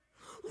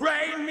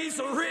meets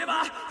a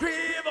river,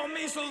 river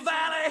meets a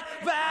valley,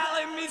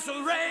 valley meets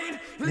a rain.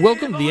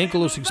 Welcome to the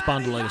Ankylosing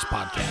Spondylitis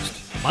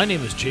Podcast. My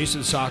name is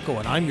Jayson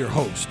and I'm your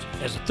host.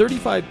 As a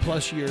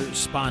 35-plus year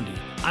spondy,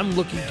 I'm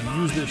looking to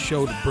use this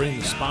show to bring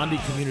the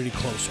spondy community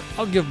closer.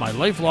 I'll give my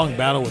lifelong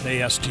battle with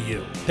AS to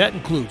you. That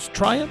includes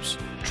triumphs,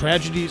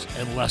 tragedies,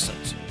 and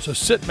lessons. So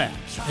sit back,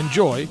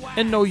 enjoy,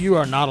 and know you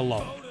are not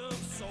alone.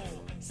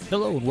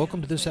 Hello, and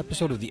welcome to this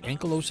episode of the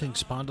Ankylosing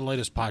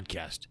Spondylitis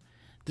Podcast.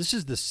 This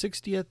is the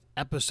 60th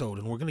episode,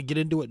 and we're going to get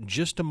into it in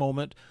just a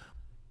moment.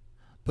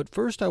 But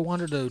first, I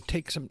wanted to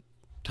take some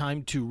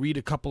time to read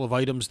a couple of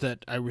items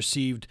that I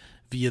received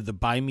via the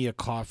Buy Me a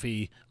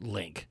Coffee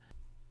link.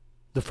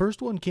 The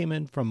first one came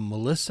in from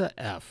Melissa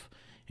F.,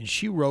 and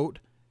she wrote,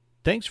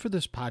 "Thanks for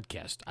this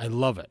podcast. I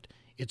love it.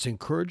 It's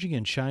encouraging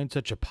and shines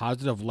such a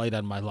positive light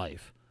on my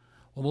life."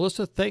 Well,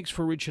 Melissa, thanks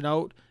for reaching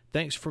out.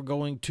 Thanks for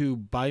going to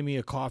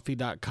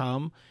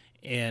buymeacoffee.com,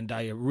 and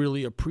I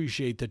really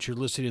appreciate that you're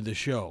listening to the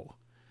show.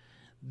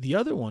 The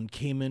other one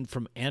came in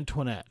from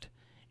Antoinette,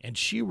 and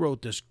she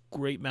wrote this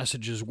great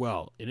message as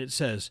well, and it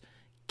says,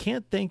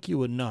 "Can't thank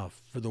you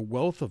enough for the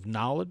wealth of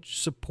knowledge,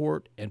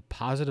 support, and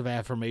positive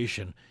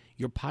affirmation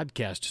your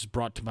podcast has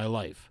brought to my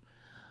life.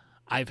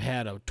 I've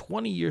had a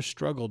 20-year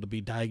struggle to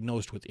be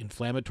diagnosed with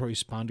inflammatory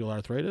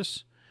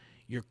spondyloarthritis.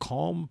 Your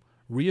calm,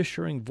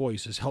 reassuring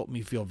voice has helped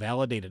me feel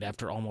validated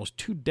after almost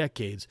 2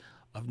 decades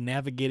of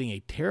navigating a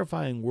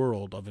terrifying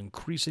world of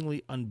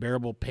increasingly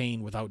unbearable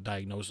pain without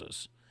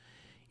diagnosis.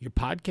 Your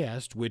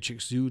podcast, which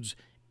exudes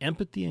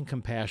empathy and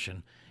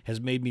compassion, has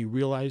made me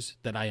realize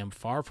that I am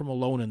far from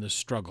alone in this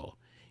struggle.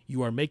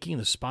 You are making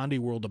the spondy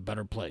world a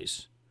better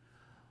place."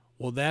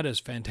 Well, that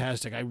is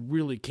fantastic. I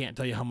really can't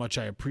tell you how much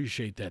I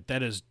appreciate that.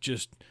 That is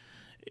just,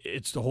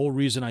 it's the whole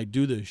reason I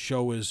do this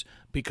show, is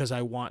because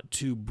I want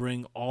to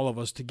bring all of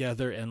us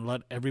together and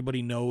let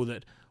everybody know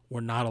that we're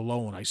not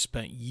alone. I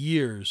spent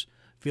years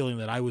feeling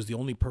that I was the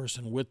only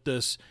person with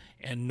this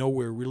and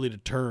nowhere really to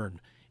turn.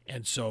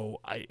 And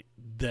so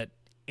that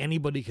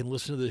anybody can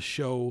listen to this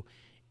show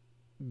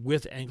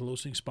with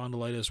ankylosing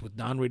spondylitis, with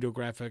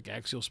non-radiographic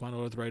axial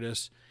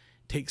spondyloarthritis,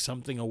 take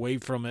something away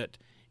from it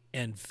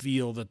and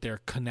feel that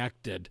they're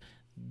connected.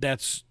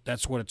 That's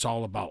what it's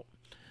all about.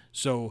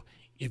 So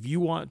if you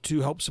want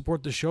to help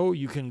support the show,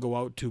 you can go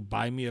out to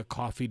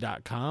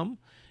buymeacoffee.com,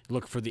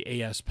 look for the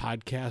AS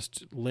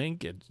podcast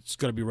link. It's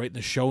going to be right in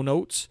the show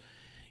notes.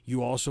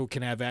 You also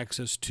can have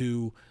access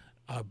to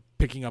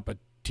picking up a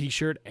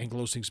t-shirt,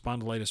 Ankylosing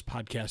Spondylitis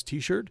Podcast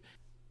t-shirt.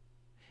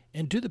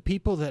 And to the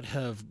people that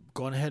have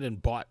gone ahead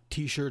and bought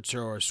t-shirts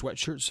or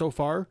sweatshirts so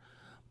far,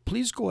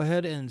 please go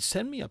ahead and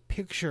send me a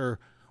picture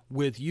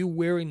with you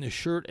wearing the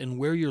shirt and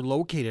where you're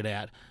located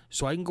at,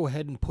 so I can go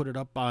ahead and put it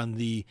up on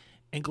the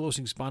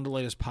Ankylosing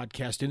Spondylitis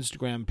Podcast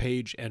Instagram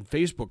page and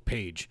Facebook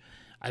page.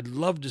 I'd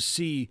love to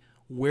see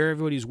where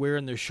everybody's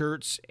wearing their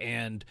shirts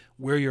and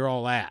where you're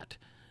all at.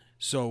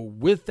 So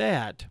with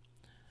that,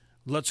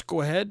 let's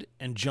go ahead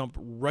and jump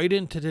right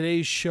into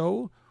today's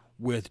show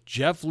with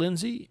Geoff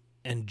Lindsay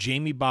and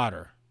Jamie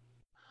Boder.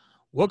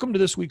 Welcome to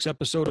this week's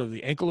episode of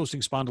the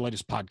Ankylosing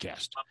Spondylitis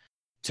Podcast.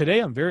 Today,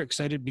 I'm very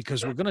excited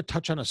because we're going to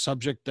touch on a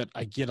subject that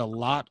I get a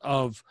lot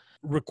of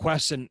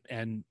requests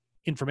and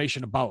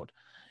information about,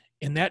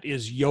 and that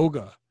is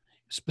yoga,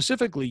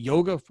 specifically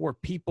yoga for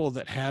people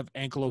that have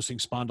ankylosing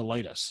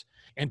spondylitis.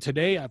 And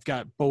today, I've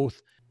got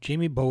both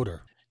Jamie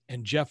Boder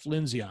and Geoff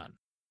Lindsay on.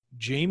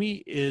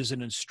 Jamie is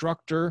an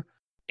instructor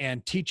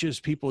and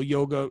teaches people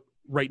yoga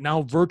right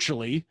now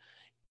virtually,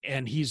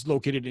 and he's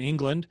located in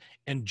England.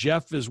 And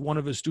Geoff is one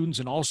of his students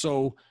and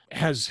also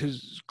has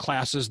his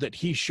classes that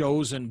he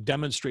shows and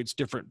demonstrates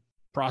different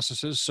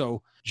processes.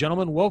 So,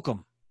 gentlemen,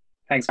 welcome.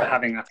 Thanks for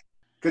having us.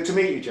 Good to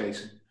meet you,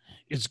 Jayson.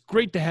 It's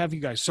great to have you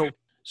guys. So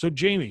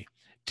Jamie,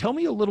 tell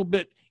me a little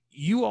bit.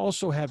 You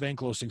also have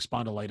ankylosing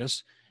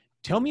spondylitis.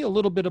 Tell me a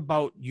little bit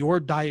about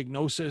your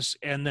diagnosis,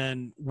 and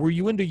then were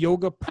you into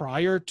yoga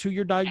prior to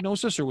your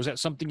diagnosis, or was that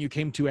something you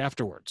came to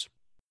afterwards?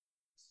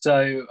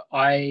 So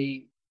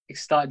I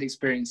started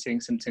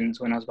experiencing symptoms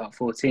when I was about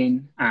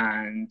 14,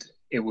 and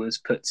it was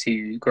put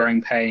to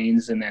growing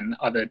pains and then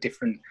other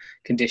different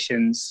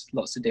conditions,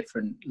 lots of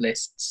different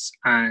lists.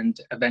 And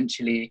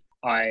eventually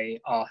I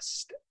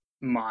asked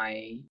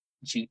my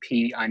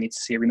GP, I need to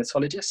see a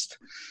rheumatologist.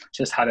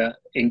 Just had an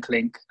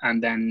interlink,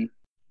 and then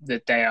the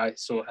day I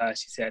saw her,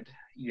 she said,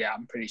 "Yeah,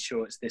 I'm pretty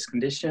sure it's this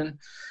condition."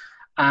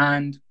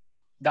 And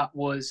that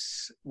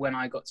was when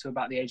I got to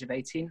about the age of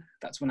 18.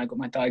 That's when I got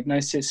my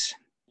diagnosis.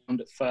 And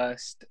at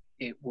first,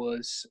 it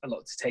was a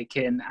lot to take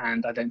in,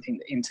 and I don't think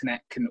the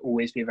internet can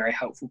always be a very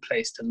helpful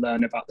place to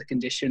learn about the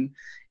condition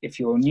if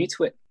you're new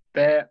to it.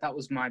 That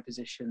was my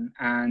position,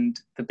 and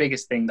the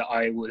biggest thing that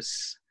I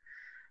was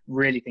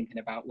really thinking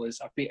about was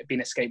I've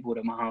been a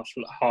skateboarder my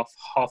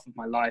half of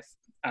my life.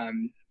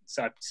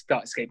 So I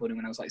started skateboarding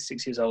when I was like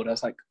 6 years old. I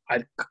was like,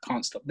 I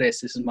can't stop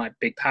this. This is my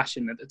big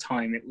passion at the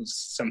time. It was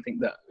something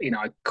that,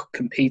 I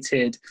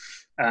competed,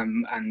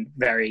 and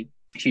very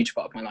huge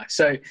part of my life.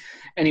 So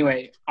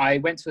anyway, I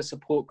went to a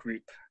support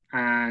group,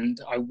 and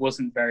I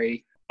wasn't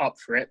very up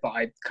for it, but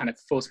I kind of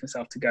forced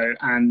myself to go.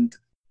 And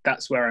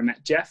that's where I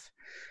met Geoff.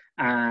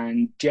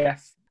 And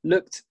Geoff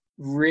looked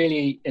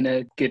really in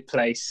a good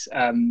place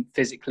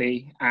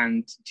physically,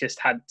 and just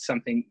had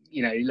something,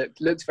 you know, he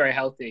looked very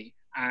healthy.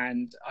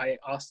 And I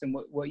asked him,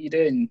 what are you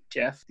doing,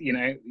 Geoff? You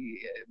know,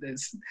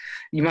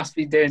 you must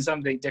be doing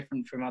something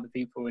different from other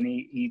people. And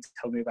he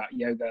told me about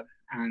yoga.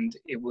 And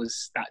it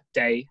was that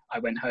day I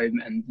went home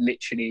and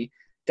literally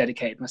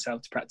dedicated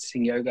myself to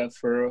practicing yoga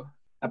for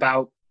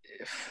about,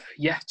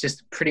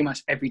 just pretty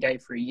much every day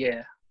for a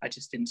year. I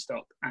just didn't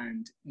stop.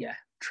 And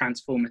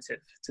transformative,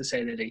 to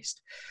say the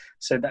least.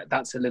 So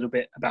that's a little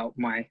bit about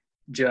my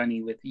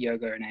journey with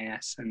yoga and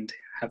AS, and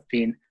have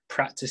been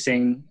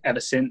practicing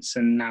ever since,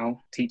 and now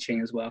teaching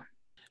as well.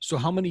 So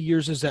how many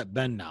years has that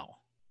been now?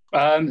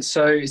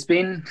 So it's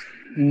been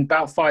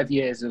about 5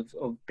 years of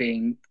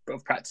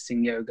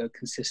practicing yoga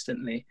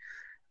consistently,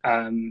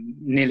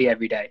 nearly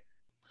every day.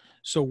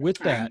 So with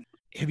that,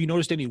 have you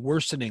noticed any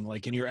worsening,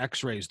 like in your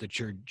x-rays that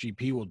your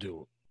GP will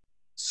do?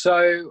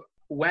 So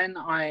when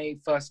I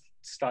first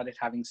started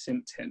having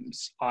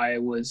symptoms, I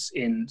was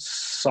in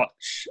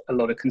such a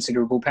lot of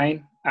considerable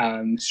pain,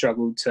 I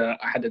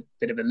had a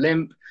bit of a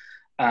limp,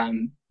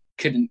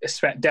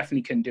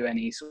 definitely couldn't do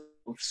any sort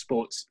of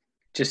sports,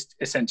 just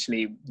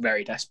essentially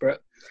very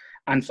desperate.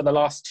 And for the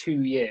last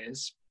 2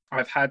 years,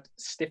 I've had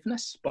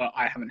stiffness, but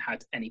I haven't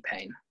had any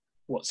pain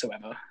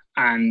whatsoever.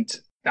 And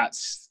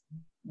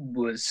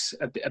was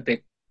a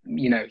bit,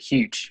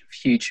 huge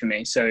for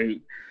me. So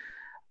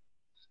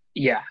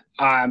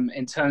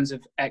in terms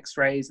of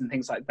x-rays and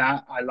things like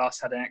that, I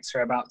last had an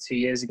x-ray about 2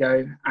 years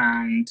ago,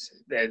 and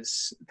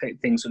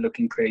things were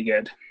looking pretty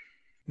good.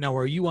 Now,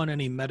 are you on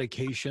any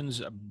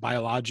medications,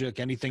 biologic,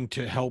 anything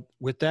to help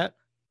with that?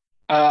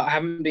 I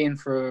haven't been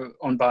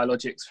on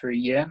biologics for a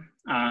year.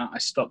 I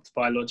stopped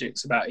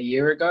biologics about a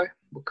year ago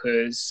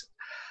because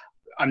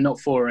I'm not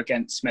for or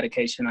against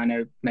medication. I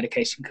know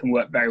medication can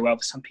work very well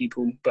for some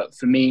people, but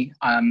for me,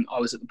 I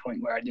was at the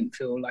point where I didn't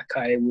feel like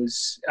I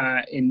was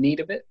in need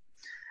of it,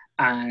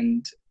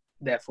 and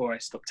therefore I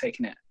stopped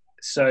taking it.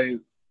 So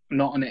I'm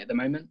not on it at the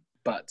moment,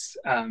 but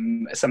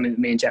something that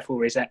me and Geoff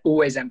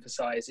always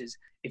emphasize is,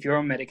 if you're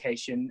on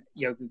medication,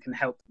 yoga can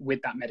help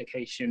with that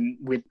medication.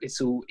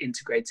 It's all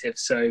integrative,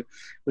 so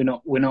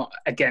we're not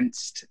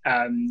against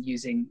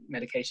using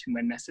medication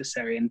when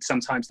necessary. And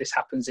sometimes this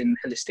happens in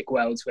holistic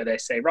worlds where they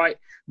say, right,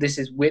 this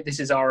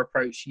is our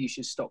approach, you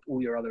should stop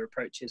all your other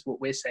approaches. What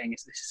we're saying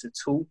is, this is a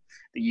tool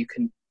that you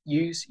can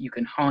use, you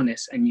can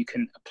harness, and you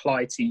can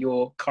apply to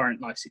your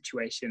current life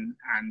situation,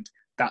 and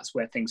that's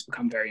where things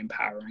become very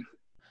empowering.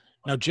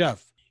 Now,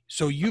 Geoff,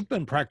 so you've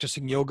been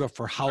practicing yoga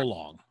for how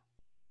long?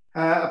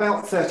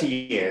 About 30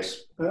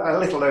 years, a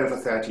little over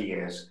 30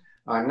 years.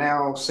 I'm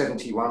now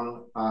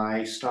 71.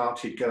 I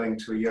started going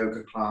to a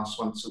yoga class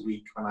once a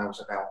week when I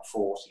was about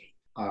 40.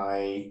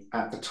 I,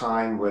 at the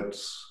time,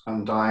 was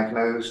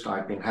undiagnosed.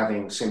 I'd been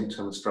having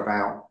symptoms for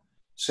about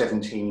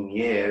 17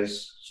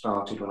 years,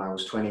 started when I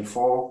was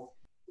 24.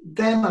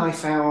 Then I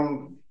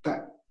found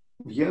that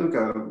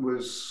yoga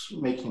was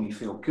making me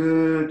feel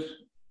good,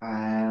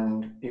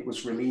 and it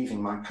was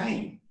relieving my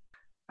pain.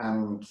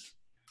 And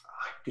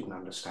I didn't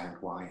understand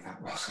why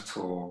that was at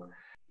all.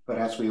 But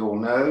as we all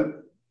know,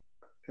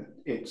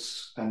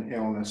 it's an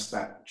illness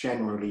that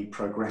generally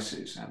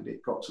progresses, and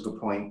it got to the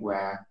point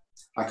where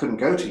I couldn't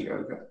go to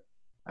yoga.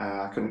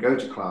 I couldn't go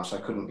to class.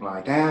 I couldn't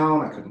lie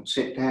down. I couldn't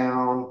sit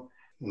down.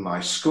 My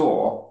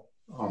score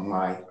on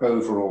my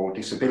overall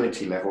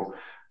disability level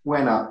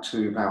went up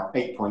to about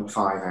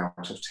 8.5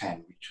 out of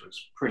 10, which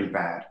was pretty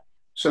bad.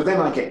 So then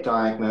I get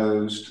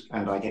diagnosed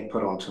and I get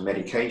put onto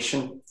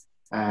medication,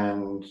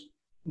 and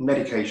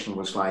medication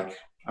was like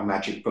a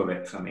magic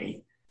bullet for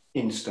me,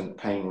 instant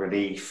pain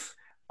relief.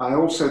 I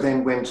also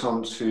then went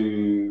on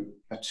to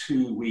a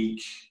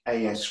 2-week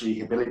AS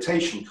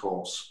rehabilitation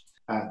course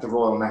at the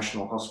Royal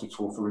National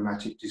Hospital for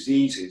Rheumatic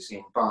Diseases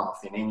in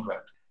Bath in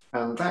England.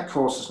 And that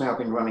course has now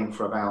been running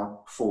for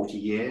about 40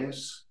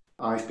 years.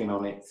 I've been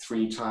on it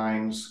 3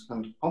 times.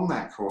 And on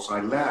that course,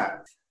 I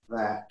learned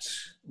that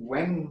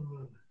when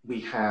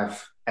we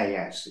have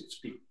AS,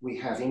 we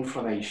have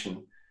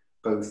inflammation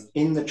both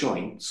in the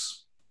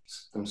joints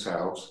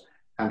themselves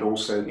and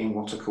also in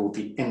what are called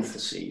the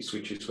enthyses,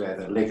 which is where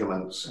the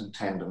ligaments and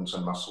tendons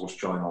and muscles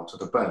join onto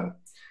the bone.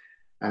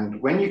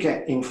 And when you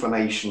get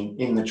inflammation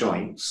in the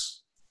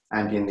joints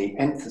and in the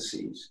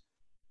enthyses,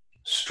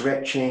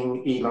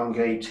 stretching,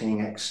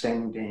 elongating,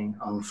 extending,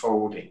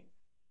 unfolding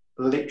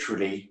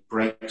literally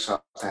breaks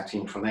up that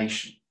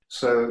inflammation.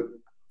 So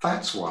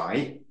that's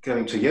why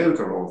going to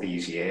yoga all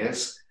these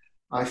years,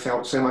 I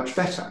felt so much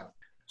better.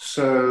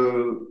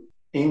 So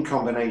in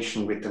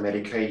combination with the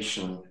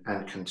medication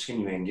and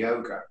continuing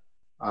yoga,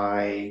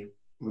 I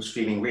was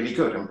feeling really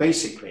good. And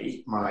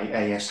basically, my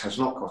AS has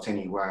not got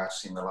any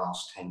worse in the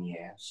last 10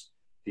 years.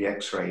 The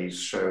x-rays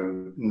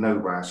show no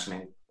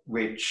worsening,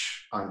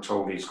 which I'm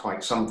told is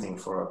quite something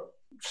for a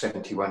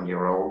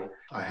 71-year-old.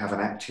 I have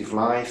an active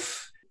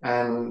life.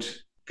 And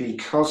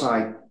because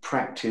I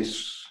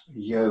practice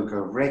yoga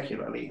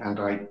regularly and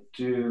I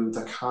do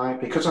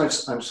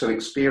because I'm so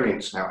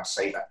experienced now, I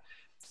say that,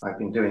 I've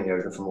been doing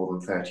yoga for more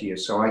than 30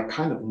 years, so I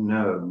kind of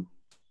know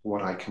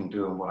what I can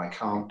do and what I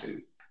can't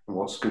do, and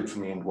what's good for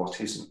me and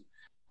what isn't.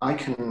 I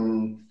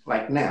can,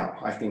 like now,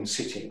 I've been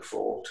sitting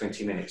for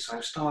 20 minutes.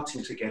 I'm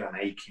starting to get an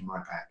ache in my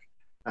back,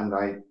 and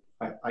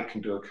I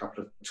can do a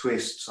couple of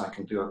twists, I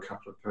can do a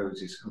couple of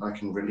poses, and I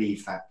can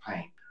relieve that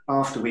pain.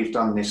 After we've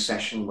done this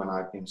session, when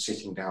I've been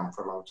sitting down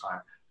for a long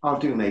time, I'll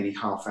do maybe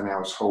half an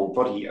hour's whole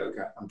body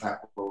yoga, and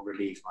that will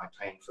relieve my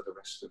pain for the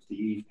rest of the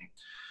evening.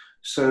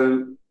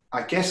 So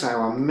I guess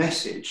our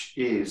message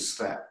is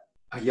that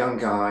a young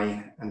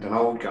guy and an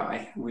old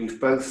guy,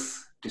 we've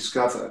both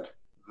discovered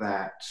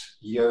that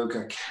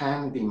yoga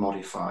can be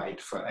modified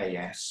for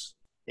AS.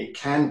 It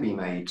can be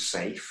made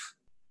safe.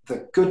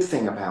 The good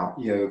thing about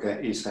yoga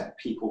is that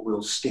people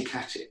will stick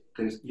at it.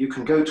 You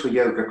can go to a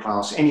yoga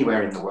class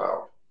anywhere in the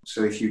world.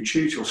 So if you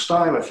choose your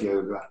style of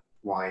yoga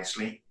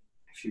wisely,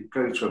 if you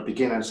go to a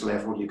beginner's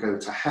level, you go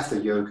to Hatha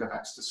yoga,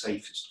 that's the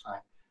safest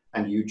kind,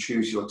 and you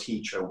choose your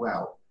teacher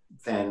well,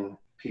 then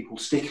people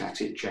stick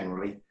at it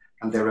generally,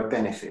 and there are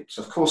benefits.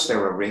 Of course,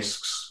 there are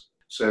risks.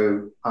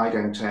 So I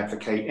don't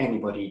advocate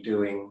anybody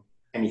doing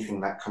anything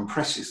that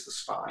compresses the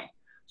spine.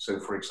 So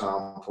for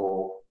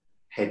example,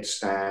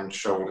 headstand,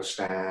 shoulder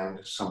stand,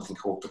 something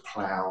called the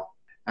plow.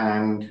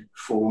 And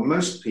for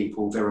most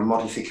people, there are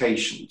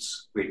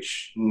modifications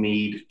which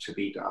need to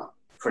be done.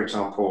 For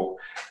example,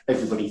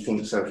 everybody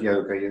thinks of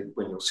yoga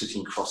when you're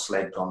sitting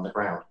cross-legged on the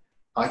ground.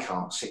 I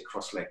can't sit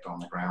cross-legged on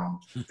the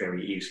ground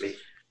very easily.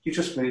 You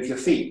just move your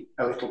feet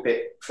a little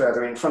bit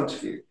further in front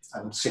of you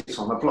and sit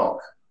on a block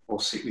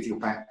or sit with your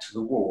back to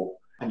the wall.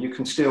 And you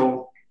can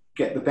still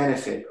get the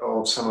benefit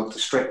of some of the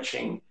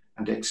stretching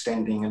and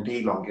extending and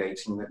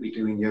elongating that we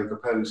do in yoga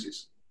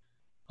poses.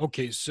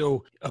 Okay,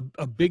 so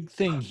a big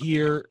thing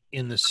here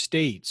in the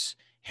States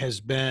has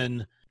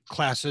been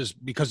classes,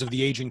 because of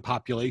the aging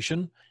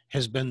population,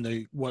 has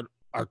been what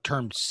are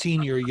termed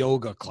senior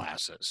yoga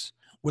classes,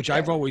 which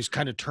I've always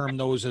kind of termed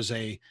those as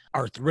a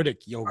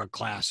arthritic yoga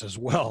class as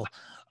well,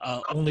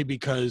 only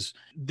because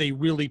they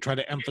really try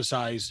to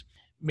emphasize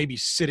maybe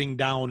sitting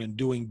down and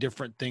doing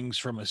different things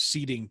from a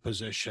seating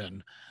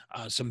position,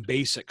 some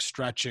basic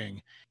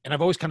stretching. And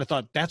I've always kind of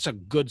thought that's a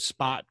good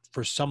spot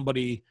for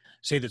somebody,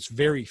 say, that's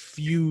very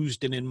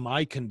fused and in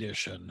my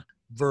condition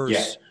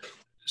versus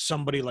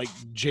somebody like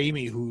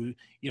Jamie who,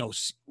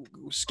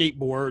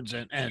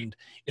 skateboards and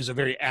is a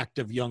very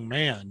active young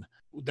man.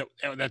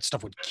 That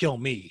stuff would kill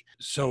me.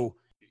 So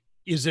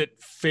is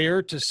it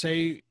fair to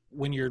say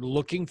when you're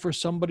looking for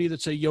somebody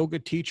that's a yoga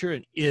teacher,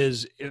 and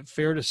is it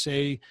fair to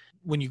say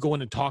when you go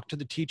in and talk to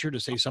the teacher to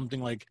say something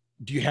like,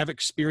 do you have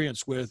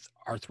experience with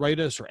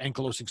arthritis or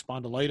ankylosing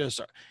spondylitis?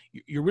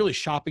 You're really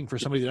shopping for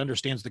somebody that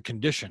understands the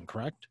condition,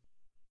 correct?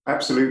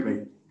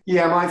 Absolutely.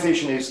 Yeah, my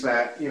vision is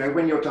that,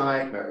 when you're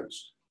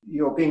diagnosed,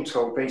 you're being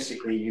told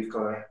basically you've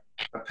got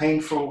a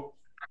painful,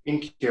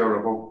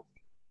 incurable,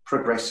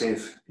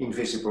 progressive,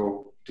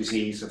 invisible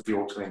disease of the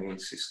autoimmune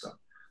system.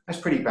 That's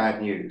pretty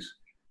bad news.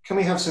 Can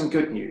we have some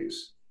good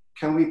news?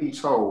 Can we be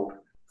told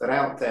that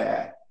out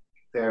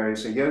there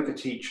is a yoga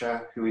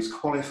teacher who is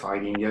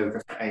qualified in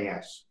yoga for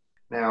AS?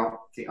 Now,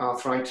 the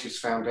Arthritis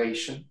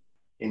Foundation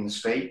in the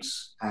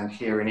States and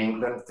here in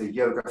England, the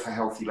Yoga for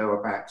Healthy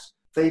Lower Backs,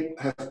 they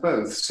have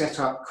both set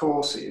up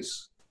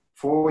courses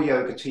for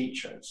yoga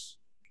teachers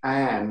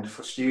and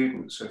for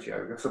students of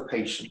yoga, for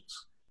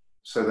patients,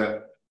 so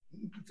that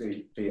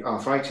the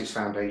Arthritis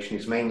Foundation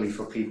is mainly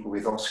for people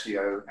with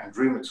osteo and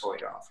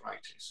rheumatoid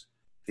arthritis.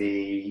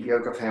 The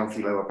Yoga for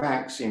Healthy Lower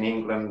Backs in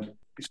England,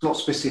 it's not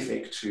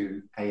specific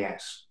to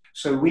AS.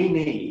 So we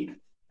need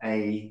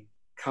a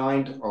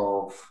kind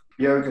of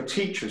yoga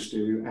teachers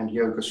do and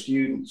yoga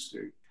students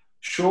do.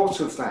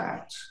 Short of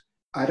that,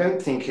 I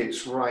don't think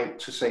it's right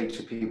to say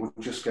to people,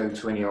 just go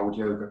to any old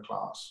yoga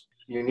class.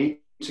 You need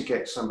to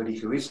get somebody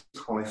who is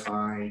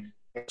qualified,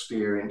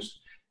 experienced.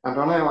 And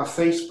on our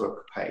Facebook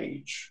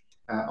page,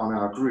 on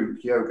our group,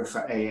 Yoga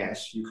for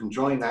AS, you can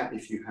join that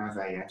if you have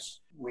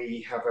AS.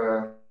 We have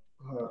a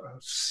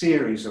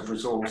series of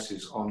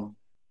resources on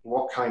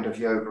what kind of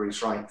yoga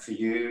is right for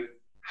you,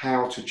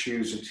 how to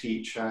choose a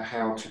teacher,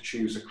 how to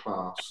choose a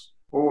class,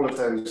 all of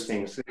those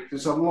things.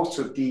 There's a lot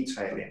of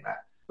detail in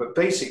that. But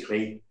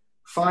basically,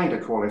 find a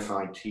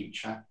qualified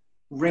teacher,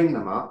 ring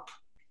them up,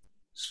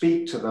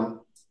 speak to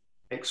them,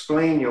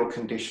 explain your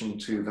condition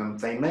to them.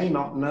 They may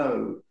not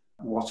know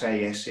what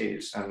AS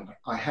is, and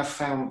I have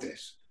found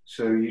this.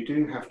 So you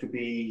do have to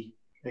be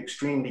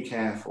extremely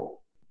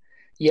careful.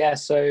 Yeah,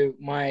 so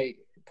my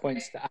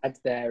points to add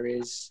there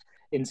is,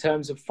 in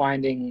terms of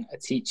finding a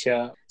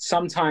teacher,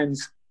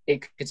 sometimes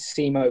it could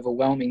seem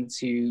overwhelming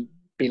to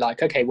be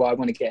like, okay, well, I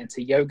want to get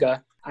into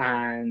yoga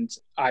and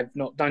I've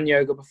not done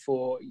yoga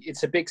before.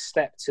 It's a big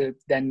step to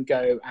then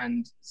go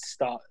and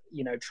start,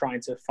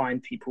 trying to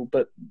find people.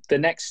 But the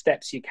next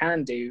steps you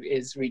can do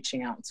is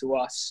reaching out to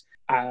us.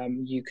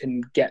 You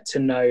can get to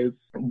know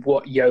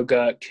what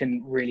yoga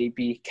can really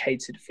be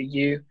catered for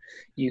you.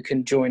 You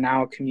can join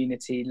our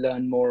community,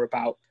 learn more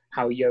about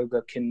how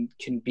yoga can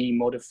be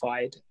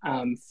modified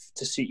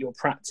to suit your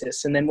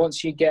practice. And then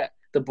once you get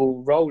the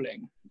ball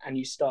rolling, and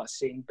you start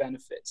seeing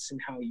benefits in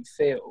how you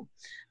feel,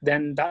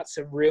 then that's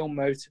a real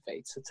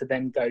motivator to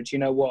then go, do you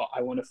know what?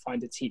 I want to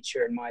find a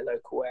teacher in my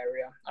local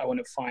area. I want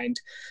to find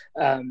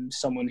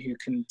someone who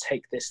can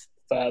take this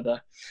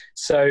further.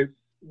 So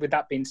with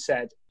that being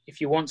said, if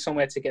you want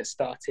somewhere to get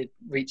started,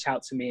 reach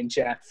out to me and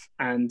Geoff,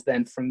 and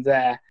then from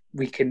there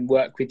we can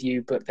work with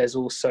you. But there's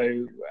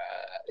also,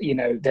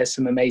 there's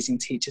some amazing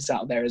teachers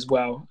out there as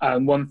well.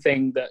 One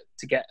thing that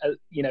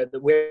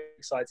that we're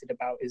excited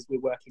about is we're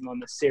working on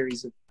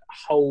a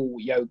whole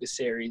yoga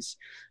series,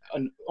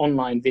 an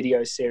online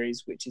video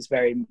series, which is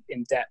very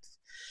in depth,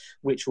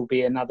 which will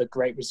be another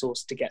great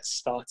resource to get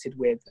started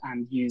with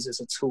and use as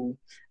a tool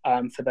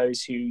for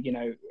those who,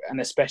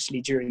 and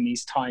especially during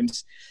these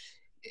times,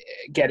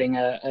 getting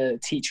a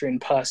teacher in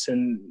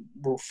person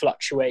will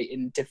fluctuate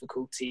in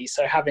difficulty.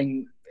 So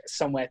having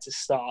somewhere to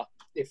start,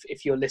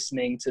 if you're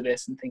listening to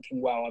this and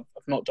thinking, well,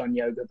 I've not done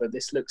yoga, but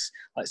this looks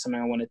like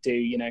something I want to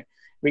do,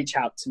 reach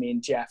out to me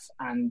and Geoff,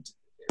 and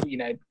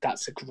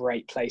that's a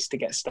great place to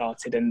get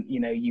started, and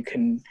you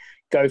can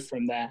go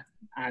from there.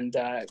 And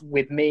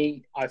with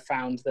me, I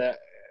found that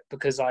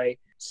because I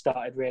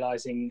started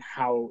realizing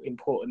how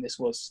important this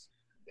was,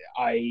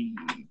 I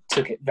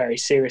took it very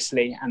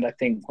seriously, and I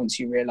think once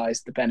you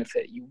realize the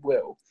benefit, you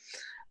will.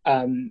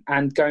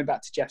 And going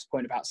back to Geoff's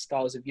point about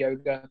styles of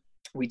yoga,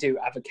 we do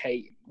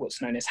advocate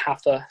what's known as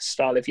Hatha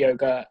style of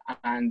yoga,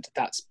 and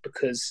that's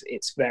because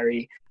it's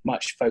very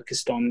much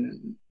focused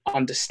on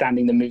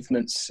understanding the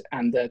movements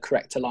and the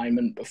correct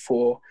alignment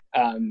before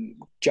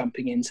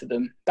jumping into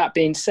them. That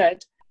being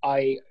said,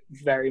 I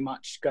very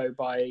much go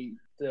by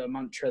the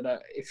mantra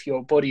that if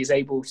your body is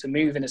able to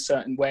move in a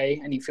certain way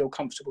and you feel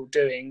comfortable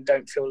doing,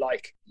 don't feel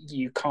like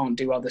you can't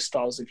do other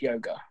styles of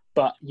yoga.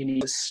 But you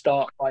need to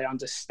start by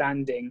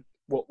understanding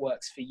what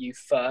works for you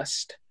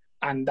first.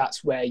 And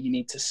that's where you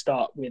need to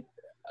start with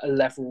a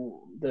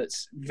level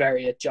that's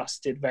very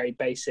adjusted, very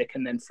basic.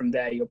 And then from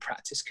there, your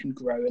practice can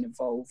grow and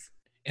evolve.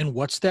 And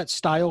what's that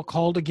style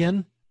called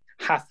again?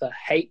 Hatha,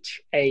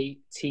 Hatha.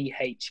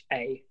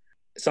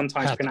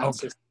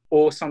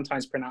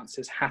 Sometimes pronounced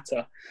as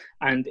Hatha.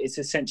 And it's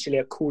essentially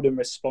a call and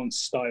response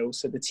style.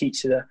 So the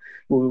teacher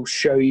will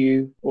show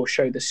you or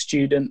show the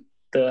student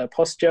the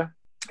posture,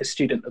 the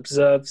student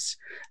observes,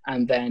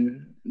 and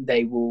then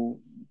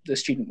the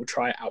student will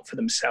try it out for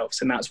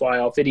themselves. And that's why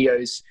our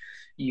videos,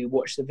 you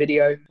watch the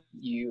video,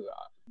 you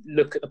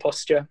look at the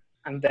posture,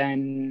 and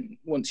then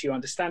once you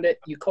understand it,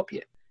 you copy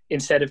it,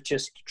 instead of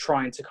just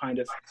trying to kind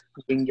of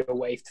wing your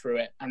way through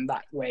it. And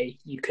that way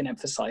you can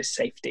emphasize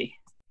safety.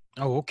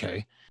 Oh,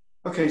 okay.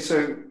 Okay,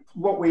 so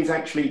what we've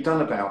actually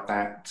done about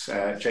that,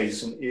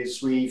 Jayson,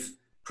 is we've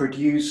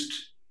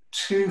produced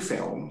 2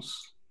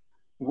 films,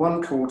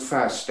 one called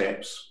First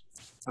Steps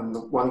and the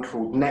one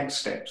called Next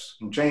Steps.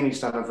 And Jamie's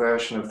done a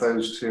version of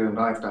those 2 and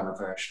I've done a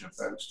version of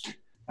those 2.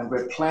 And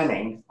we're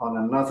planning on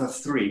another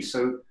 3.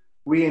 So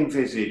we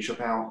envisage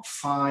about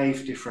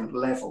 5 different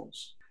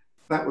levels.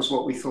 That was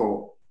what we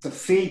thought. The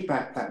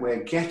feedback that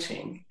we're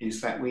getting is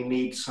that we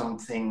need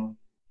something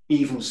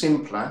even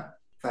simpler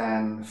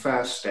than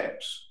First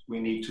Steps. We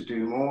need to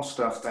do more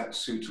stuff that's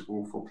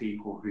suitable for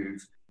people who,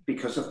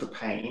 because of the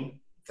pain,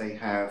 they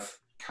have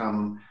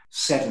become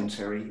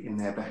sedentary in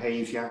their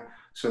behavior.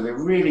 So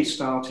they're really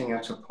starting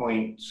at a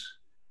point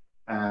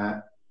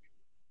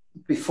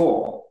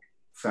before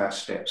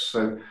First Steps.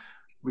 So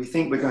we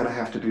think we're going to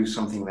have to do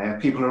something there.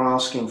 People are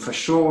asking for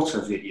shorter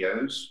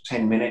videos,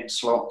 10-minute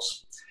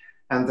slots,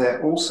 and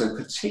they're also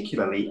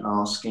particularly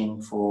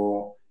asking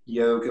for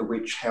yoga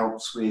which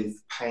helps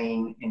with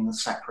pain in the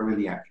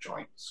sacroiliac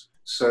joints.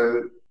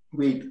 So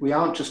we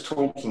aren't just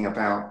talking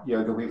about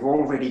yoga. We've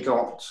already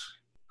got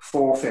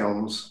 4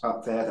 films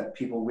up there that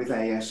people with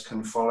AS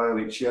can follow.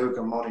 It's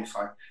yoga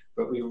modified,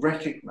 but we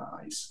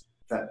recognize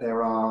that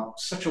there are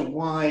such a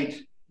wide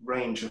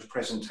range of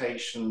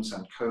presentations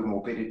and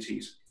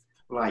comorbidities,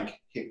 like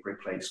hip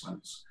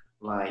replacements,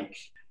 like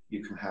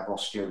you can have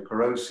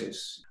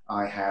osteoporosis.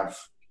 I have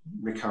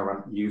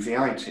recurrent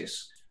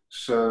uveitis.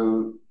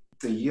 So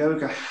the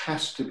yoga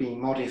has to be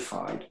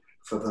modified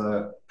for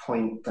the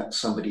point that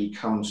somebody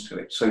comes to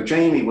it. So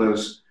Jamie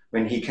was,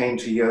 when he came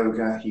to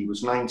yoga, he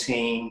was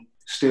 19,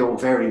 still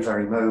very,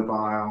 very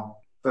mobile.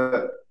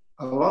 But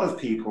a lot of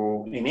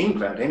people in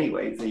England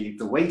anyway,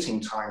 the waiting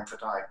time for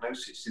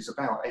diagnosis is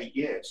about 8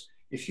 years.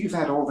 If you've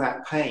had all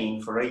that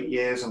pain for 8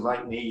 years, and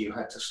like me, you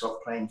had to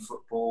stop playing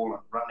football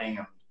and running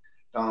and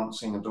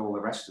dancing and all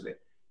the rest of it,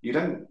 you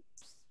don't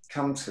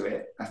come to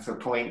it at a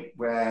point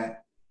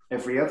where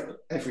every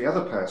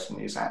other person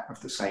is at of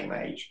the same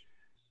age.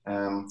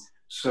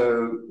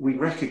 So we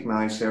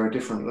recognize there are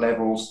different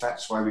levels.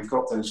 That's why we've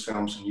got those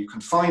films, and you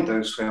can find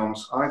those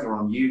films either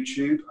on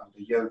YouTube under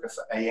Yoga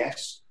for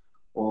AS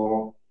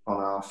or on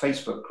our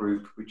Facebook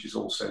group, which is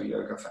also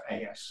Yoga for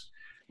AS.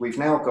 We've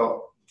now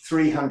got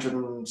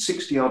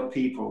 360 odd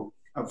people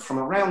from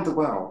around the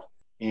world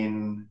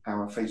in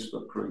our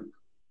Facebook group.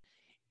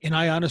 And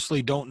I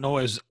honestly don't know,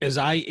 as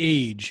I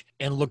age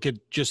and look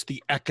at just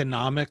the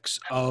economics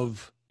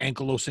of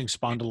ankylosing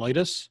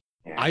spondylitis,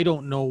 Yeah. I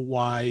don't know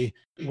why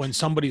when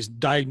somebody's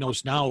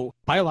diagnosed now,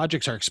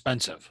 biologics are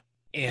expensive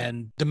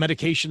and the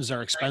medications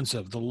are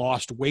expensive. The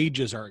lost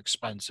wages are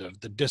expensive.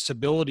 The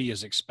disability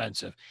is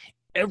expensive.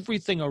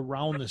 Everything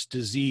around this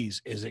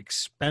disease is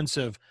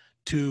expensive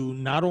to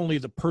not only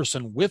the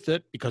person with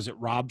it, because it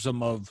robs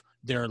them of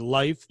their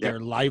life, their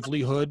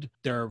livelihood,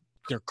 their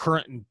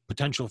current and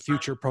potential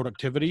future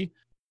productivity.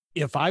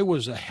 If I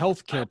was a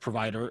healthcare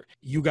provider,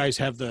 you guys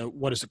have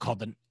what is it called?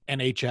 The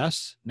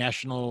NHS,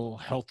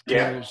 National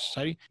Healthcare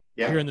Society.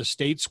 Yeah. Here in the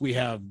States, we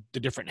have the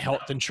different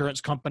health insurance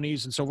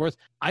companies and so forth.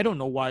 I don't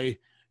know why,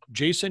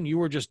 Jayson, you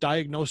were just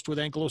diagnosed with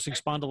ankylosing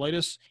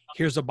spondylitis.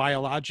 Here's a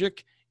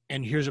biologic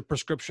and here's a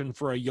prescription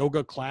for a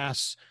yoga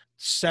class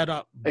set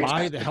up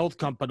by the health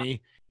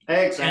company.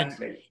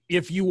 Exactly. And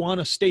if you want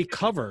to stay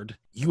covered,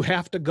 you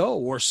have to go,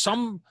 or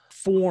some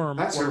form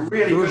That's or a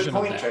really good version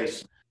point, of that.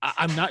 Jayson.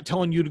 I'm not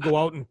telling you to go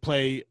out and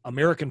play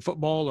American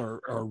football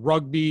or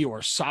rugby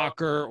or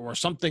soccer or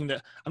something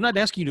that I'm not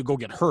asking you to go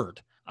get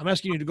hurt. I'm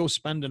asking you to go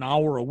spend an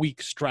hour a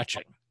week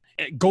stretching.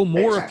 Go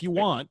more if you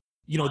want.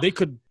 You know, they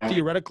could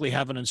theoretically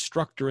have an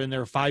instructor in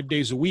there 5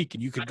 days a week,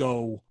 and you could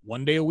go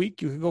 1 day a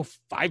week. You could go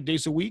 5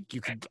 days a week.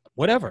 You could,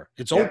 whatever.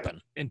 It's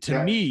open. And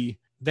to me,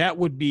 that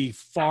would be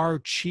far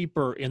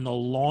cheaper in the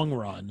long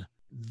run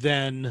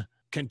than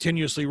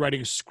continuously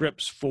writing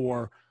scripts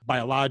for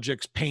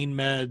biologics, pain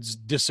meds,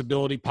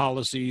 disability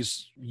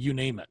policies, you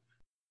name it.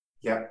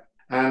 Yeah.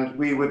 And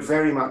we would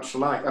very much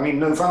like, I mean,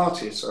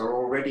 Novartis are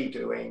already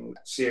doing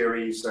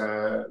series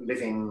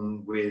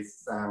living with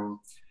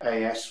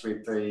AS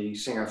with the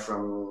singer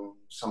from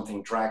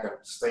something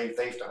Dragons. They've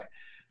done it.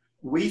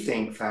 We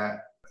think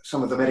that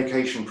some of the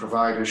medication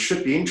providers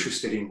should be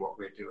interested in what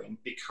we're doing,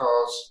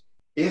 because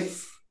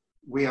if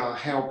we are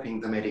helping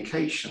the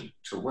medication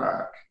to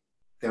work,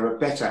 there are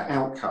better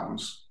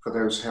outcomes for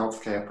those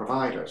healthcare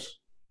providers.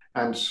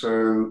 And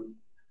so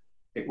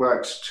it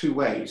works two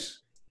ways.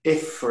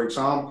 If, for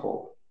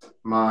example,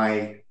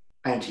 my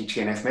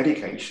anti-TNF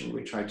medication,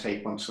 which I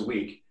take once a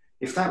week,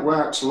 if that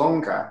works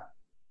longer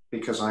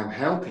because I'm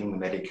helping the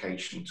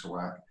medication to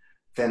work,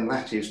 then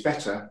that is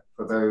better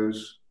for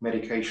those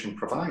medication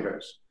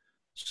providers.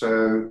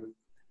 So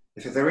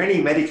if there are any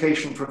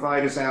medication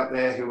providers out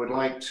there who would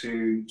like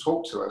to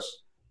talk to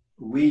us,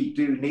 we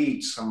do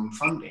need some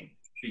funding,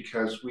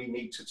 because we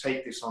need to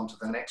take this on to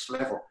the next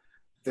level.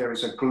 There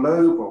is a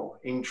global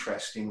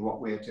interest in what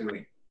we're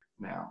doing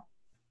now.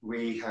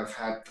 We have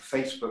had the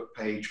Facebook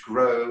page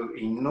grow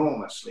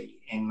enormously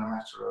in a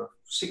matter of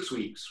 6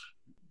 weeks.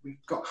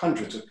 We've got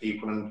hundreds of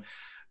people and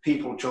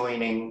people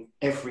joining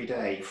every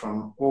day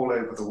from all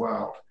over the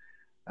world.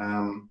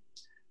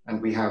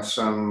 And we have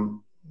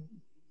some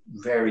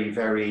very,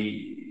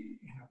 very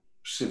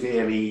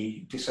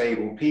severely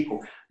disabled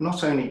people,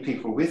 not only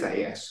people with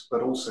AS,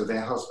 but also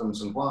their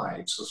husbands and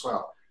wives as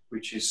well,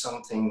 which is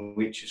something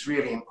which is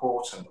really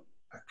important,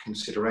 a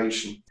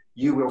consideration.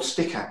 You will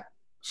stick at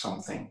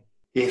something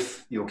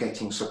if you're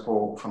getting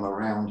support from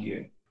around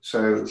you.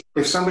 So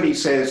if somebody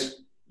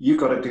says, you've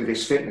got to do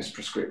this fitness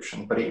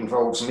prescription, but it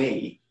involves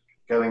me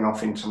going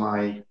off into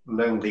my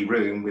lonely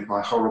room with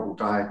my horrible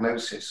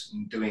diagnosis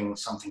and doing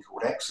something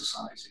called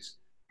exercises,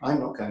 I'm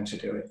not going to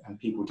do it, and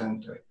people don't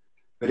do it.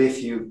 But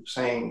if you're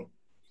saying,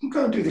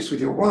 go and do this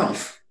with your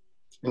wife,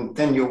 and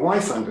then your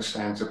wife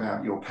understands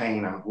about your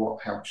pain and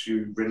what helps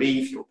you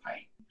relieve your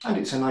pain, and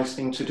it's a nice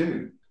thing to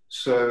do.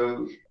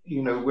 So,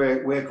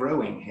 we're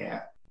growing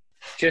here.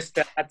 Just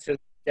to add to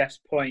Geoff's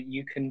point,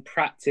 you can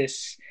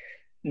practice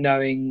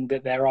knowing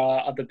that there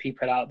are other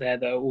people out there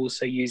that are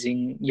also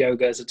using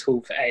yoga as a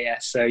tool for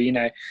AS. So,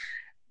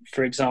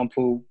 for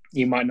example,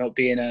 you might not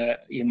be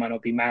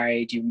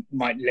married, you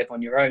might live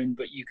on your own,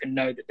 but you can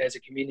know that there's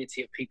a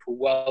community of people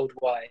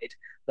worldwide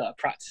that are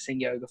practicing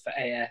yoga for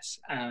AS,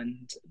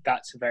 and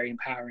that's a very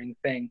empowering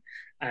thing.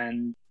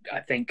 And I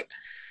think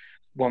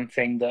one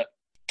thing that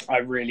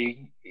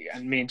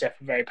me and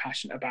Geoff are very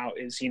passionate about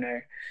is,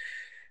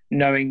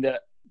 knowing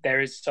that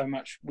there is so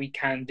much we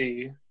can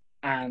do,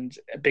 and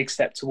a big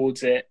step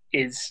towards it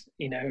is,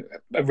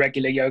 a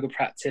regular yoga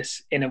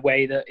practice in a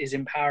way that is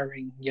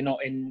empowering.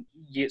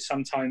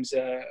 Sometimes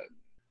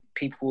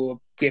people are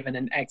given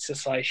an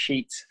exercise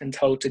sheet and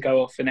told to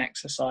go off and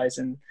exercise,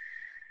 and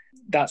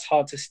that's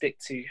hard to stick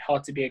to,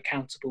 hard to be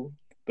accountable.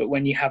 But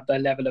when you have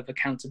that level of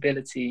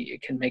accountability,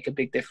 it can make a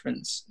big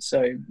difference.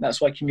 So that's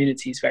why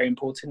community is very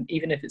important.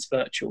 Even if it's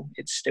virtual,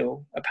 it's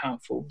still a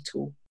powerful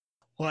tool.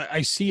 Well,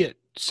 I see it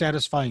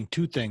satisfying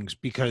two things,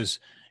 because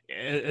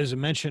as I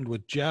mentioned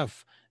with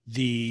Geoff,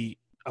 the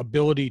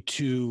ability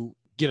to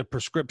get a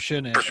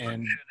prescription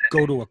and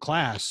go to a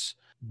class,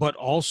 but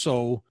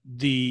also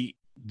the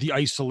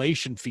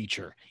isolation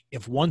feature.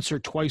 If once or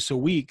twice a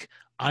week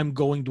I'm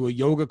going to a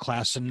yoga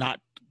class and not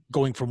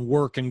going from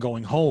work and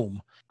going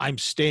home, I'm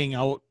staying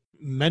out,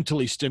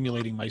 mentally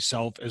stimulating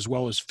myself as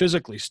well as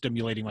physically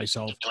stimulating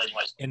myself,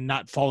 and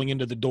not falling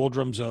into the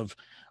doldrums of,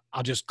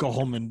 I'll just go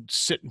home and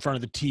sit in front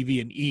of the TV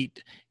and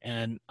eat,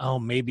 and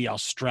maybe I'll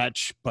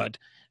stretch. But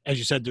as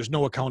you said, there's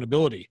no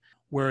accountability.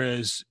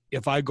 Whereas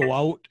if I go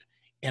out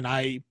and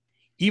I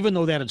even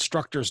though that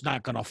instructor is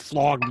not going to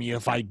flog me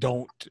if I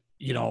don't,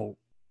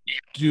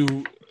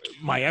 do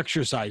my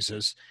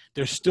exercises,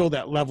 there's still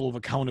that level of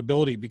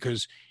accountability,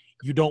 because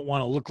you don't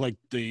want to look like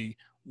the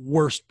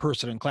worst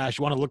person in class.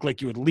 You want to look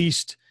like you at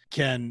least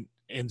can,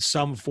 in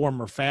some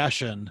form or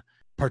fashion,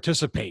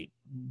 participate.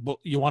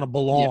 You want to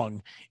belong.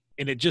 Yeah.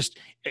 And it just,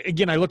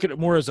 again, I look at it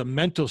more as a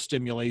mental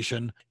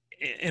stimulation.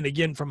 And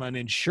again, from an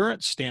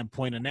insurance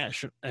standpoint, an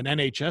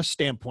NHS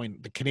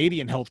standpoint, the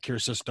Canadian healthcare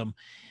system,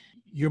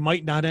 you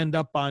might not end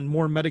up on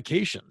more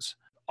medications.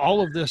 All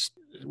of this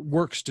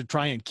works to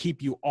try and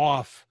keep you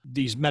off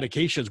these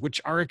medications, which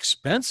are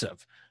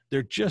expensive.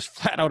 They're just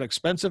flat out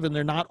expensive, and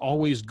they're not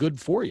always good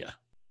for you.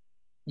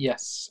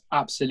 Yes,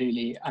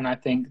 absolutely. And I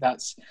think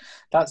that's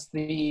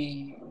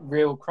the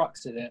real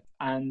crux of it.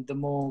 And the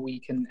more we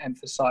can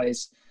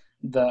emphasize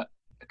that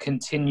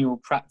continual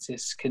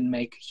practice can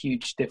make a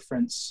huge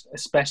difference,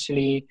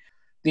 especially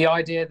the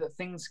idea that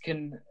things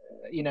can,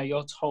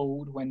 you're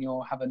told when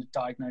you're having a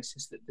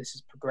diagnosis that this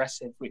is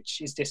progressive, which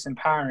is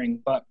disempowering.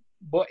 But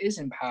what is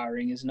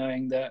empowering is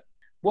knowing that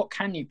what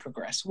can you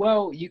progress?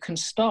 Well, you can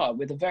start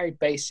with a very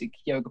basic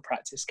yoga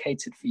practice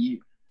catered for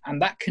you,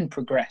 and that can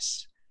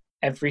progress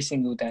every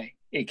single day.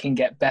 It can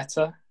get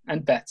better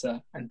and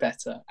better and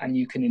better, and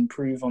you can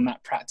improve on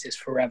that practice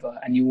forever,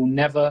 and you will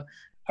never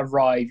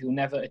arrive, you'll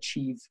never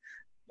achieve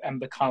and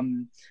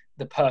become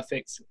the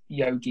perfect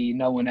yogi.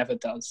 No one ever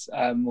does,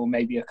 or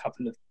maybe a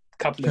couple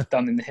of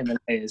done in the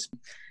Himalayas.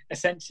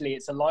 Essentially,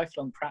 it's a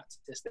lifelong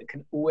practice that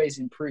can always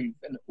improve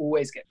and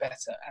always get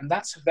better. And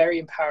that's a very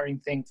empowering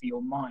thing for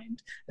your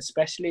mind,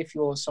 especially if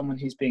you're someone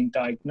who's being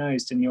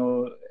diagnosed and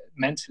you're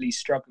mentally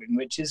struggling,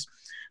 which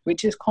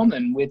is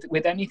common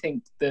with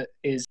anything that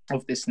is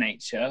of this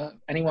nature.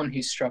 Anyone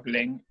who's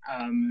struggling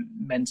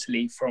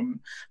mentally from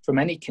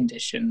any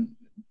condition,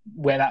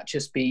 where that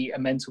just be a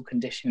mental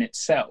condition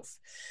itself,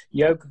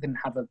 yoga can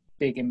have a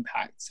big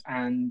impact,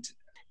 and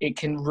it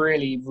can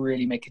really,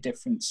 really make a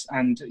difference.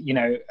 And,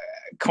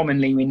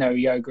 commonly we know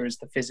yoga is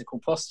the physical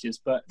postures,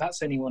 but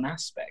that's only one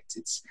aspect.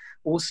 It's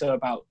also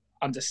about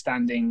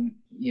understanding,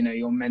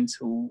 your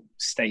mental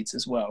state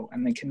as well.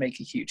 And they can make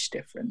a huge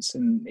difference.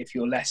 And if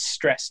you're less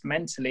stressed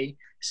mentally,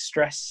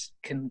 stress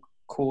can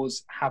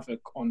cause havoc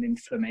on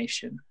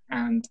inflammation.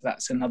 And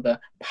that's another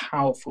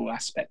powerful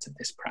aspect of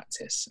this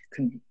practice,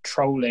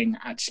 controlling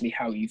actually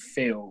how you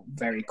feel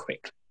very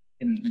quickly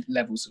in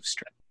levels of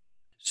stress.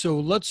 So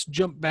let's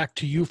jump back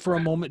to you for a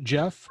moment,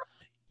 Geoff.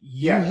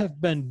 You Yeah. have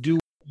been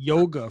doing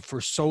yoga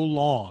for so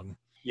long.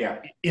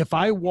 Yeah. If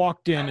I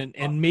walked in,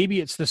 and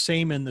maybe it's the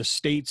same in the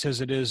States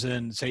as it is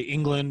in, say,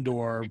 England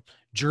or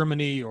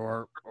Germany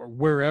or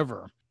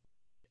wherever,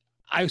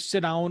 I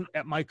sit down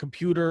at my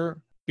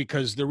computer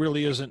because there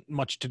really isn't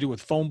much to do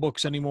with phone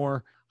books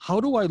anymore.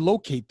 How do I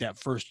locate that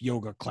first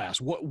yoga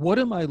class? What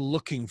am I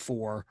looking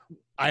for?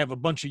 I have a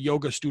bunch of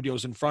yoga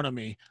studios in front of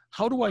me.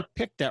 How do I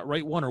pick that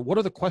right one, or what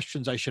are the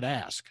questions I should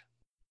ask?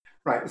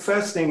 Right. The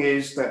first thing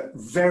is that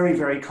very,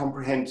 very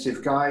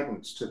comprehensive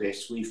guidance to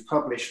this we've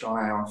published on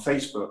our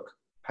Facebook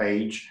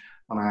page,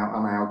 on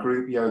our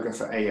group Yoga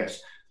for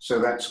AS. So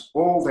that's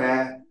all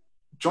there.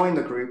 Join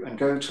the group and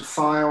go to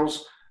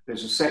files.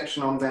 There's a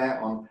section on there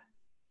on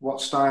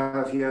what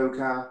style of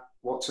yoga,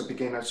 what's a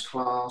beginner's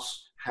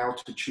class, how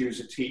to choose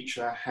a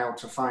teacher, how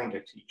to find a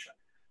teacher.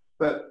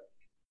 But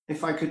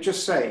if I could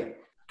just say,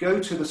 go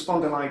to the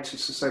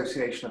Spondylitis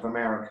Association of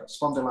America,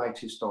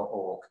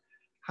 spondylitis.org.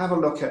 Have a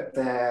look at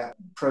their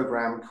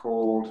program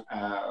called,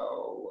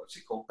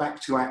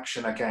 Back to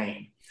Action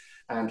Again.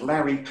 And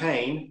Larry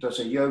Payne does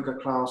a yoga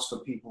class for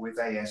people with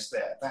AS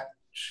there. That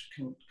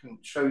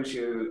shows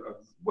you a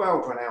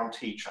world-renowned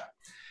teacher.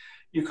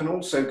 You can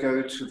also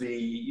go to the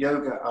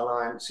Yoga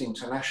Alliance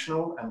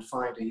International and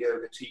find a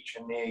yoga teacher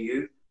near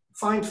you.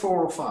 Find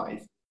 4 or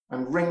 5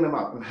 and ring them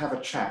up and have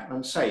a chat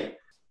and say,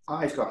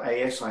 I've got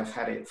AS, I've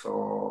had it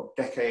for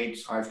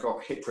decades, I've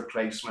got hip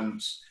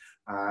replacements,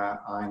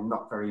 I'm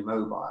not very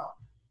mobile.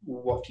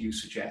 What do you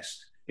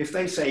suggest? If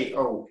they say,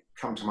 oh,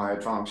 come to my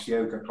advanced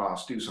yoga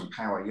class, do some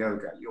power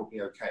yoga, you'll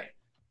be okay.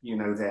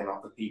 They're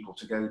not the people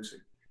to go to.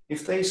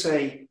 If they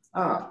say,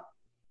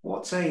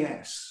 what's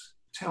AS?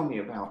 Tell me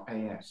about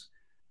AS.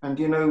 And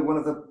one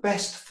of the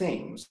best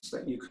things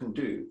that you can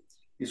do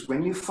is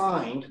when you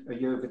find a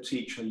yoga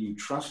teacher you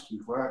trust,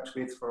 you've worked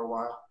with for a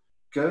while,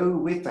 go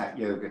with that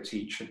yoga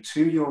teacher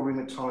to your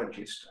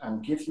rheumatologist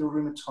and give your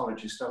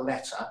rheumatologist a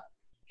letter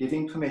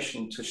giving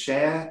permission to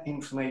share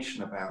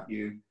information about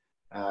you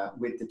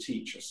with the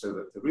teacher, so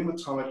that the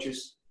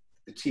rheumatologist,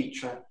 the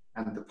teacher,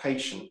 and the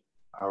patient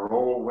are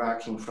all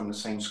working from the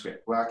same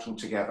script, working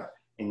together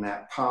in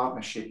that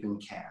partnership in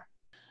care.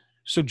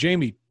 So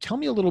Jamie, tell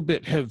me a little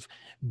bit,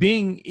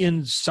 being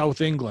in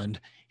South England,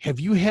 have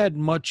you had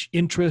much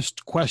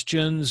interest,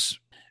 questions,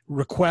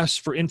 requests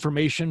for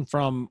information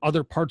from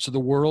other parts of the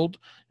world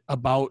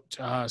about,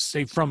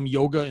 say, from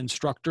yoga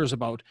instructors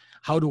about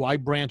how do I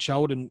branch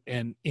out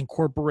and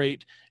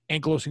incorporate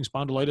ankylosing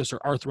spondylitis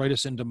or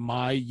arthritis into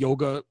my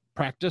yoga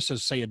practice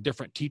as, say, a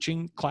different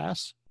teaching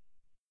class?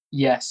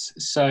 Yes.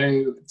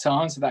 So to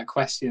answer that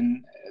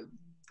question,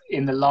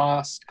 in the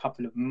last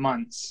couple of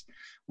months,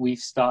 we've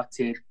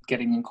started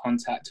getting in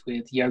contact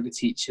with yoga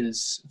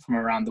teachers from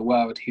around the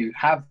world who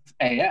have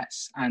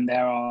AS. And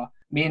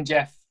me and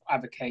Geoff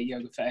advocate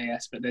yoga for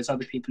AS, but there's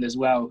other people as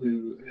well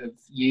who have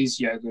used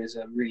yoga as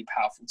a really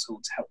powerful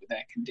tool to help with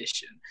their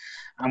condition.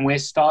 And we're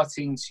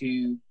starting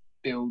to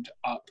build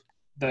up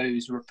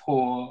those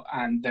rapport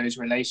and those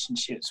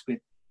relationships with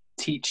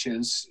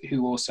teachers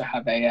who also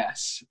have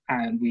AS,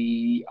 and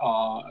we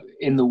are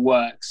in the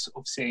works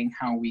of seeing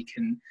how we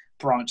can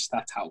branch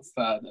that out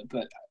further.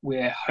 But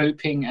we're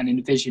hoping and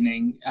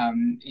envisioning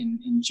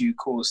in due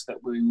course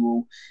that we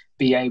will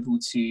be able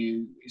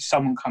to,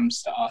 someone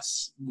comes to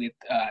us with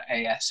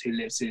AS who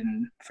lives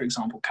in, for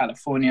example,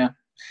 California,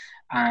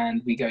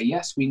 and we go,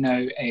 yes, we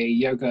know a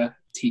yoga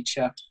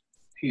teacher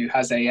who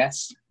has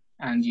AS,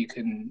 and you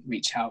can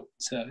reach out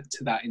to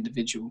that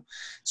individual.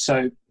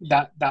 So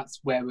that's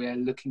where we're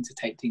looking to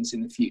take things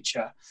in the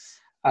future.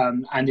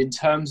 And in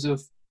terms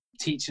of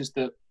teachers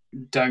that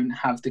don't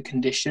have the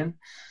condition,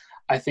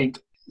 I think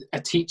a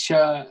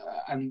teacher,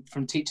 and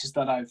from teachers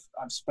that I've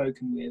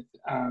spoken with,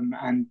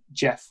 and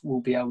Geoff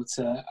will be able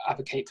to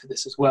advocate for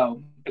this as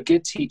well, a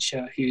good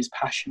teacher who's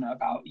passionate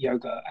about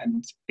yoga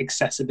and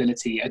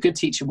accessibility, a good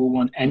teacher will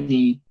want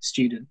any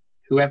student,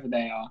 whoever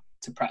they are,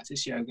 to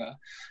practice yoga.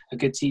 A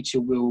good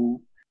teacher will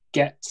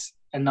get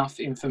enough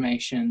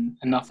information,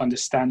 enough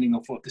understanding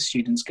of what the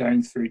student's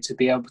going through to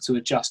be able to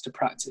adjust a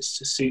practice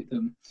to suit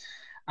them.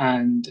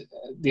 And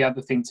the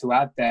other thing to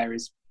add there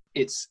is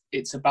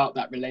it's about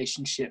that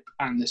relationship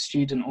and the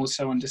student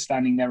also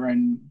understanding their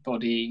own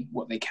body,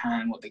 what they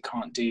can, what they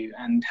can't do,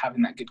 and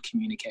having that good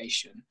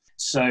communication.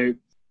 So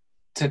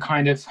to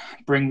kind of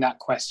bring that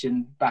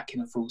question back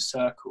in a full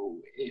circle,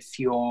 if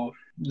you're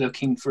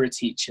looking for a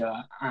teacher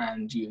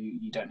and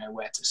you don't know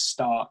where to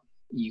start,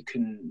 you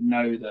can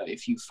know that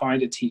if you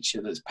find a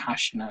teacher that's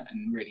passionate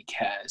and really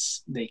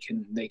cares, they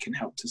can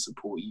help to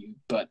support you.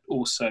 But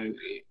also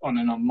on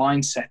an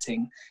online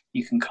setting,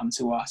 you can come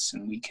to us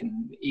and we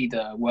can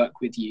either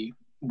work with you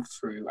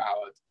through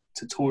our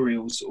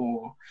tutorials,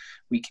 or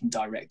we can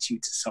direct you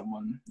to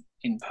someone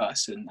in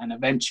person. And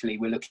eventually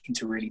we're looking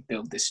to really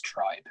build this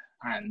tribe,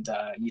 and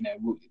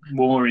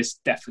more is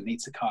definitely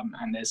to come.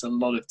 And there's a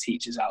lot of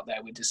teachers out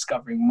there, we're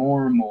discovering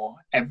more and more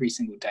every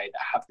single day,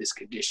 that have this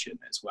condition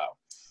as well.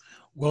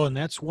 Well, and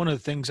that's one of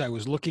the things I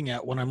was looking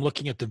at when I'm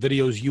looking at the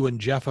videos you and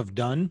Geoff have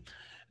done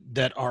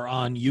that are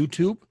on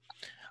YouTube.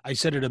 I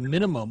said at a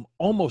minimum,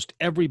 almost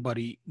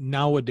everybody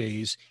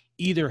nowadays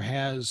either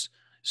has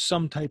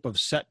some type of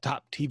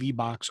set-top TV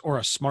box or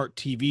a smart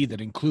TV that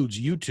includes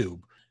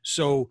YouTube.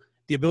 So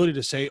the ability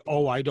to say,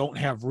 oh, I don't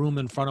have room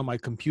in front of my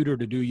computer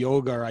to do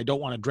yoga, or I don't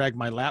want to drag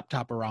my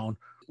laptop around.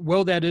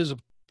 Well, that is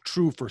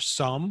true for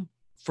some.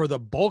 For the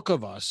bulk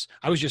of us,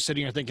 I was just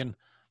sitting here thinking,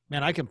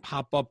 man, I can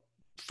pop up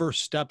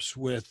First Steps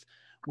with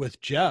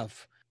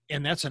Geoff,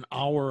 and that's an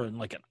hour and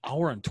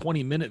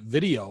 20-minute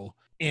video,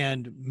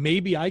 and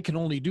maybe I can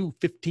only do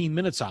 15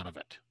 minutes out of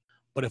it.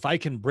 But if I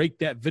can break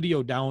that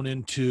video down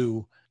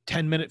into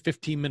 10-minute,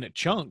 15-minute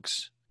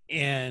chunks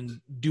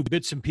and do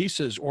bits and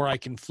pieces, or I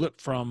can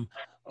flip from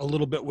a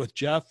little bit with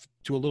Geoff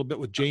to a little bit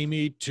with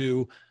Jamie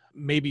to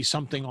maybe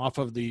something off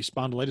of the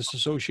Spondylitis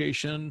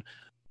Association,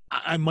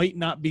 I might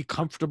not be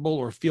comfortable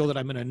or feel that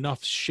I'm in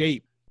enough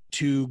shape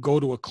to go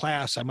to a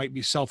class. I might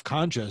be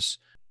self-conscious,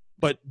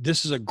 but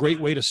this is a great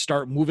way to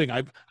start moving.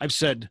 I've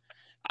said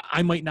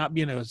I might not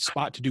be in a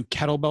spot to do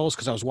kettlebells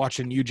because I was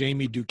watching you,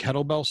 Jamie, do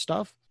kettlebell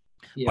stuff,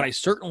 but I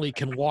certainly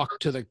can walk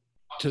to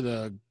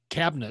the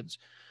cabinets,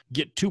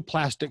 get 2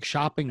 plastic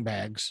shopping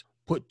bags,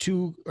 put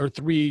 2 or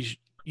 3,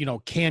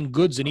 canned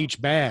goods in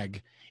each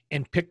bag,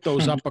 and pick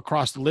those up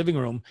across the living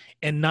room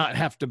and not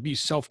have to be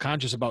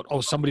self-conscious about,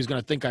 oh, somebody's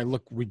going to think I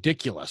look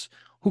ridiculous.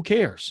 Who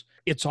cares?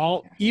 It's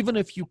all, even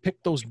if you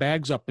pick those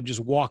bags up and just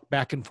walk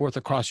back and forth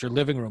across your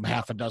living room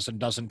half a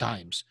dozen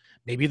times,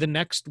 maybe the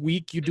next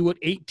week you do it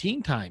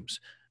 18 times.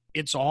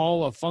 It's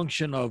all a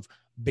function of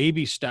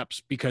baby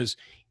steps, because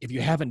if you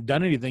haven't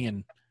done anything,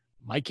 in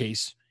my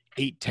case,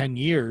 8-10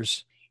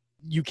 years,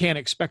 you can't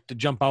expect to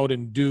jump out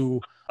and do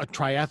a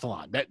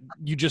triathlon. That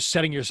you're just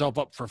setting yourself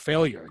up for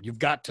failure. You've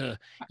got to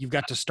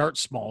start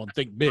small and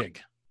think big.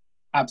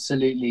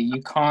 Absolutely.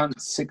 You can't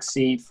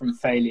succeed from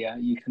failure.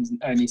 You can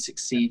only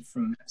succeed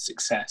from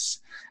success.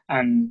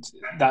 And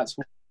that's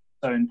what's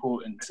so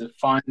important, to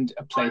find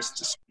a place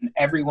to start.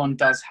 Everyone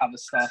does have a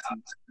starting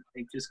point.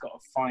 They've just got to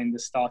find the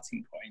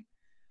starting point.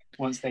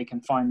 Once they can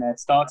find their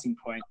starting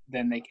point,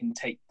 then they can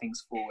take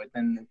things forward,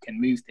 then they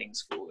can move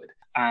things forward.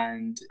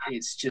 And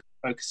it's just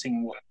focusing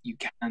on what you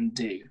can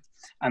do.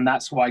 And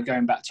that's why,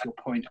 going back to your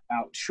point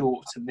about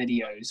shorter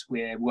videos,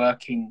 we're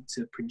working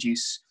to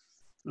produce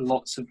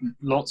lots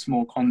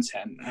more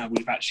content.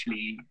 We've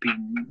actually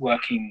been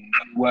working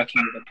with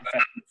a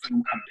professional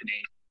film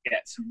company to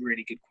get some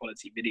really good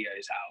quality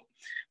videos out,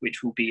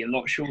 which will be a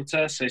lot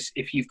shorter. So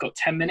if you've got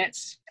 10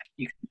 minutes,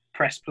 you can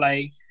press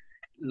play,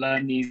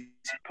 learn these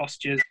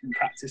postures and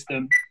practice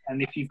them.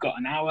 And if you've got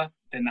an hour,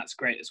 then that's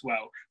great as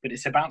well. But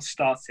it's about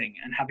starting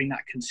and having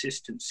that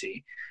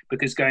consistency,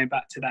 because going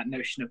back to that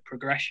notion of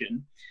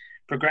progression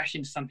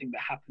progression is something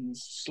that happens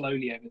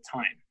slowly over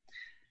time.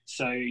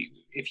 So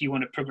if you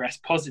want to progress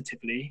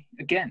positively,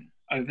 again,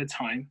 over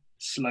time,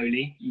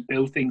 slowly, you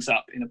build things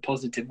up in a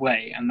positive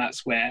way, and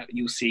that's where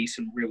you'll see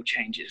some real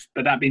changes.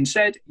 But that being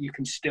said, you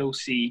can still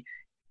see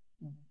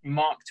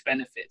marked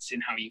benefits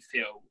in how you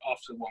feel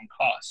after one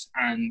class.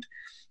 And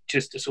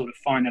just to sort of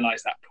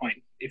finalize that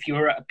point, if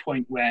you're at a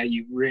point where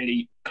you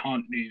really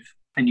can't move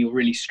and you're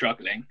really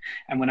struggling,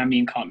 and when I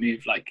mean can't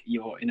move, like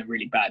you're in a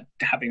really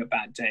having a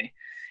bad day,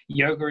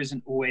 yoga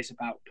isn't always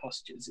about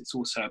postures, it's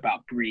also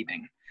about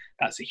breathing.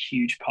 That's a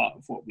huge part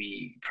of what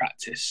we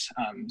practice.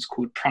 It's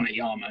called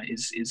pranayama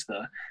is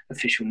the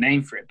official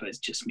name for it, but it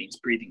just means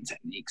breathing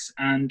techniques.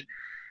 And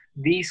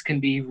these can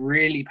be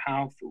really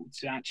powerful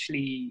to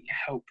actually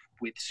help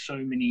with so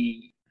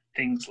many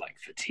things like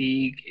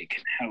fatigue. It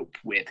can help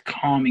with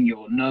calming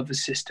your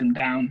nervous system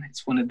down.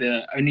 It's one of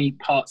the only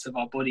parts of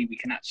our body we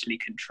can actually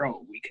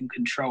control. We can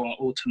control our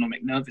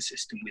autonomic nervous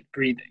system with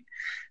breathing.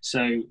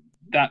 So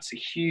that's a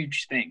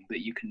huge thing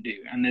that you can do.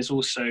 And there's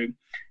also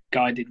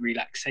guided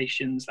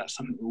relaxations. That's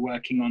something we're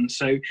working on.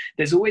 So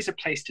there's always a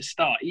place to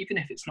start. Even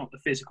if it's not the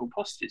physical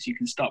postures, you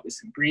can start with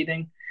some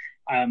breathing.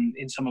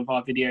 In some of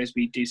our videos,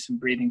 we do some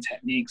breathing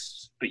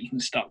techniques, but you can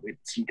start with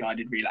some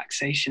guided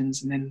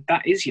relaxations. And then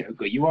that is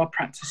yoga. You are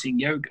practicing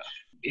yoga.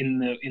 In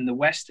the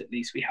West, at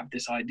least, we have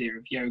this idea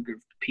of yoga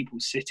of people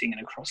sitting in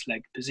a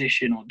cross-legged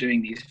position or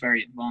doing these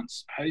very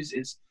advanced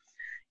poses.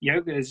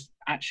 Yoga is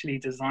actually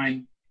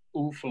designed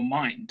all for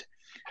mind.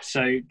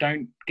 So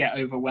don't get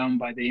overwhelmed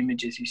by the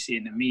images you see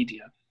in the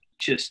media.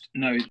 Just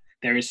know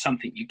there is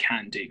something you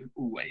can do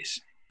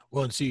always.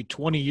 Well, and see,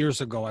 20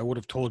 years ago, I would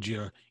have told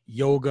you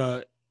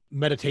yoga,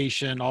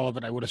 meditation, all of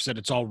it, I would have said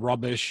it's all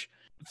rubbish.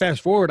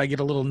 Fast forward, I get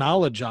a little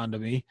knowledge onto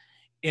me,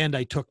 and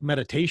I took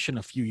meditation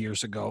a few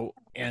years ago,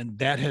 and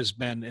that has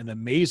been an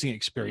amazing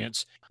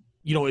experience.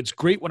 You know, it's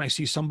great when I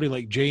see somebody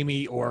like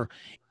Jamie, or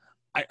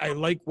I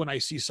like when I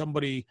see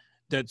somebody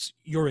that's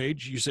your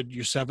age. You said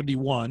you're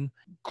 71,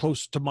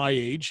 close to my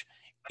age,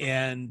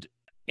 and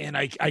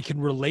I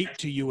can relate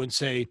to you and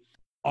say,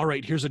 all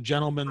right, here's a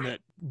gentleman that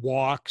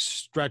walks,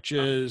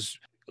 stretches,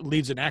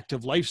 leads an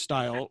active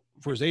lifestyle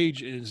for his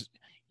age, is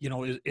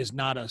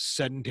not a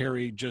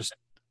sedentary, just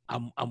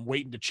I'm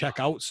waiting to check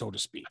out, so to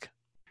speak.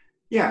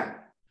 Yeah,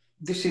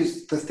 this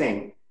is the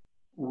thing.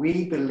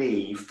 We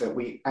believe that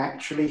we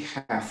actually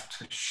have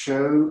to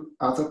show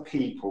other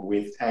people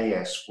with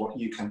AS what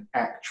you can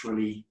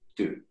actually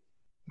do.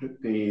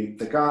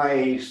 The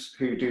guys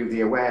who do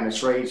the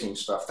awareness raising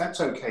stuff, that's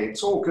okay,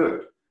 it's all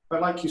good.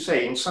 But like you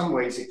say, in some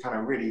ways it kind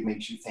of really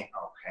makes you think,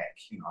 oh heck,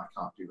 I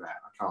can't do that,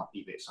 I can't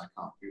be this, I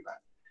can't do that.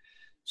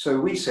 So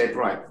we said,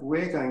 right,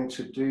 we're going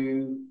to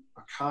do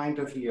a kind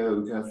of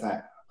yoga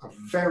that a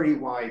very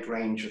wide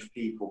range of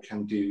people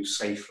can do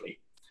safely.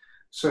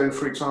 So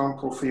for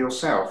example, for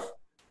yourself,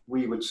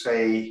 we would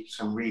say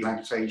some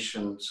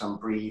relaxation, some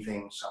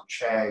breathing, some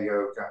chair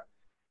yoga,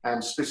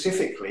 and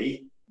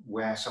specifically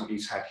where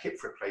somebody's had hip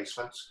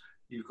replacements,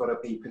 you've got to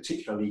be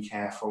particularly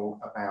careful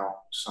about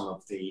some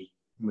of the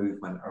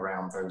movement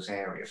around those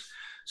areas.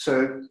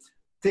 So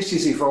this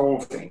is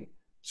evolving.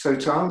 So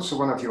to answer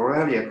one of your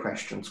earlier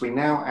questions, we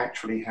now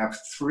actually have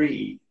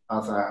 3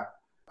 other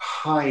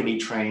highly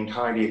trained,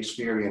 highly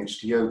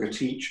experienced yoga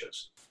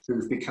teachers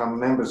who've become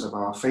members of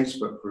our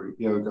Facebook group,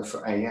 Yoga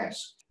for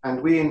AS.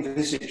 And we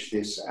envisage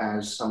this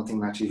as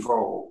something that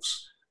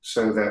evolves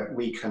so that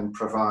we can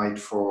provide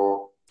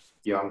for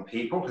young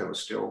people who are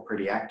still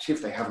pretty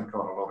active. They haven't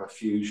got a lot of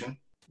fusion.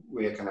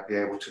 We're going to be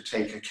able to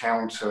take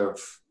account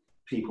of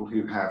people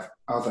who have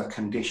other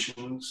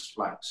conditions,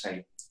 like,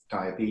 say,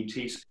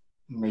 diabetes,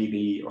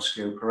 maybe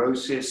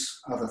osteoporosis,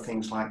 other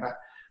things like that.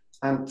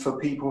 And for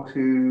people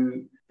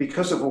who,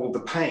 because of all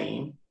the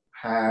pain,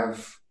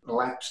 have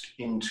lapsed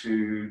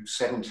into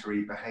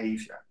sedentary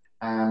behavior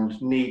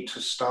and need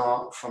to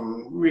start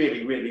from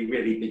really, really,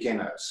 really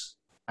beginners.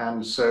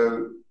 And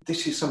so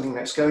this is something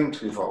that's going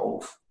to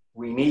evolve.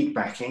 We need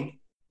backing,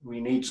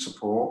 we need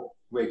support.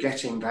 We're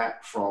getting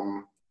that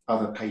from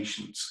other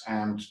patients,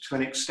 and to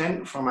an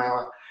extent from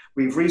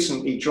we've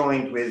recently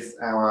joined with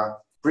our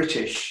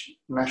British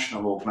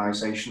national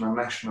organisation, the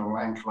National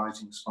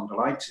Ankylosing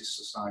Spondylitis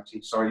Society.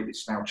 Sorry,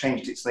 it's now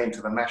changed its name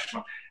to the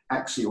National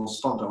Axial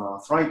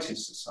Spondyloarthritis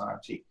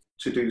Society,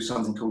 to do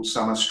something called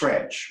Summer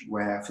Stretch,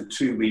 where for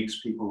 2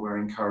 weeks people were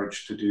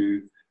encouraged to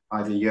do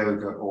either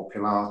yoga or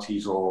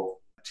Pilates or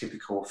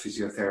typical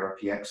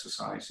physiotherapy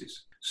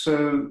exercises.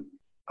 So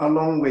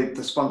along with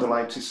the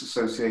Spondylitis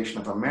Association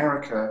of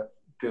America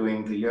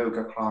doing the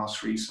yoga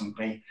class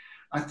recently,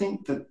 I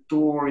think the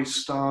door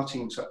is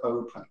starting to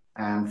open,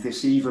 and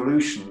this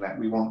evolution that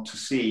we want to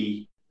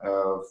see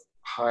of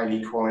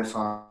highly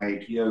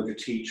qualified yoga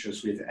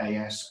teachers with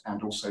AS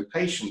and also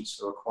patients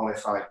who are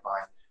qualified by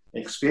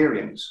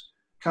experience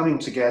coming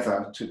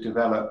together to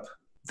develop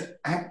the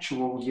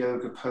actual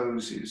yoga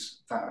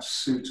poses that are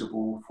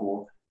suitable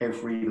for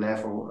every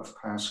level of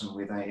person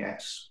with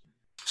AS,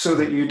 so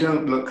that you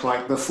don't look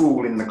like the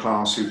fool in the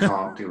class who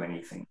can't do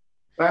anything.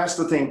 That's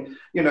the thing.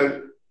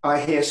 I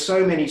hear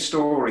so many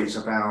stories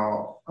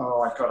about,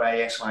 oh, I've got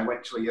AS and I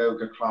went to a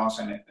yoga class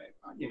and I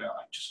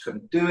just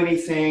couldn't do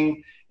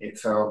anything. It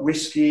felt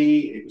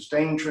risky. It was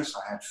dangerous.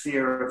 I had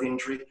fear of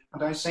injury.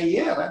 And I say,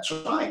 yeah, that's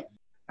right.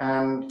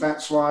 And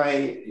that's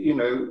why,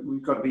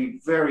 we've got to be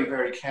very,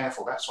 very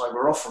careful. That's why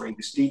we're offering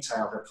this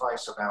detailed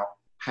advice about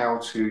how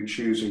to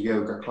choose a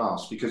yoga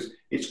class, because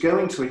it's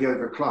going to a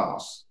yoga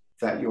class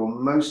that you're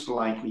most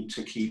likely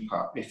to keep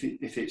up. If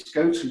it's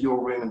go to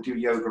your room and do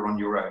yoga on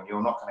your own,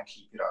 you're not going to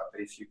keep it up.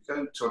 But if you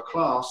go to a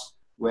class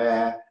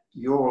where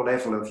your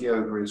level of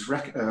yoga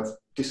of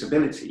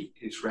disability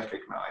is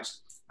recognized,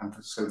 and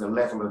so the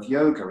level of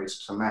yoga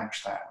is to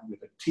match that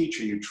with a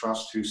teacher you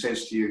trust who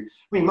says to you,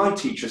 my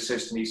teacher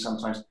says to me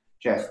sometimes,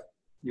 Geoff,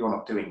 you're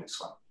not doing this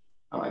one.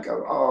 And I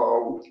go,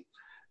 oh,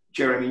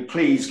 Jeremy,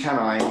 please, can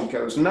I? And he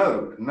goes,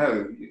 no,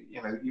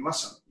 you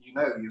mustn't,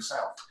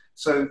 yourself.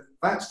 So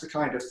that's the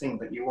kind of thing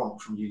that you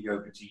want from your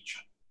yoga teacher.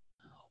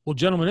 Well,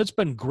 gentlemen, it's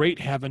been great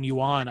having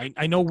you on.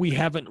 I know we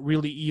haven't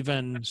really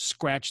even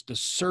scratched the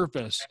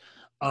surface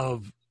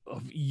of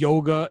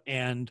yoga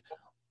and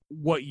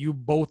what you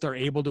both are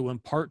able to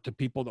impart to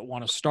people that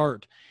want to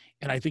start.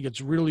 And I think it's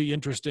really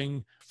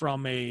interesting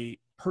from a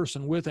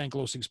person with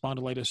ankylosing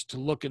spondylitis to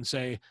look and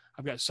say,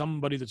 I've got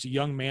somebody that's a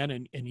young man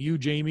and you,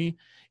 Jamie,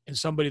 and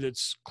somebody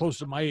that's close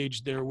to my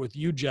age there with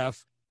you,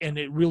 Geoff. And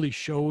it really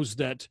shows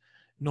that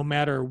no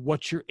matter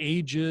what your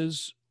age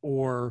is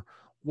or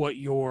what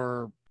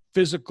your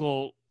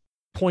physical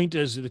point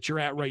is that you're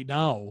at right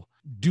now,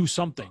 do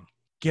something,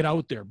 get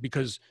out there,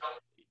 because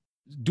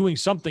doing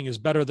something is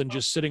better than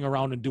just sitting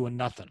around and doing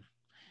nothing.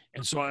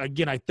 And so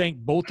again, I thank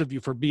both of you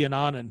for being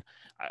on, and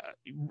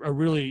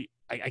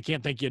I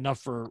can't thank you enough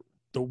for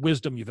the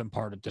wisdom you've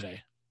imparted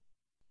today.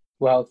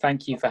 Well,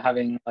 thank you for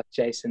having us,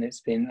 Jayson. It's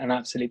been an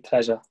absolute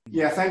pleasure.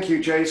 Yeah, thank you,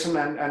 Jayson,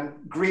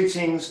 and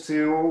greetings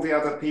to all the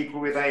other people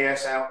with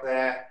AS out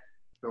there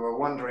who are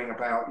wondering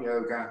about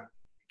yoga.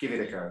 Give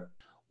it a go.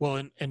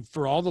 Well, and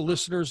for all the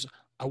listeners,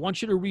 I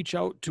want you to reach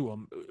out to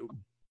them.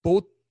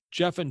 Both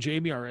Geoff and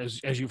Jamie are,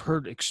 as you've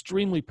heard,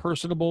 extremely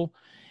personable.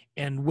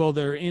 And well,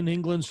 they're in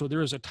England, so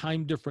there is a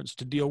time difference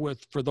to deal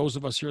with for those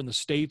of us here in the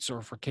States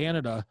or for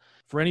Canada.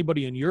 For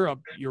anybody in Europe,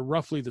 you're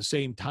roughly the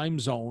same time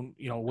zone,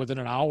 within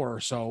an hour or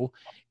so.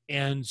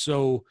 And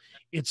so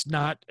it's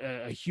not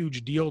a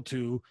huge deal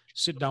to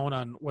sit down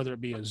on whether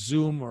it be a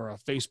Zoom or a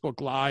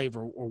Facebook Live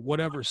or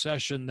whatever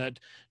session that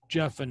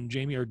Geoff and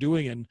Jamie are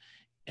doing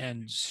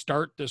and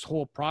start this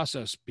whole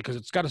process, because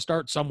it's got to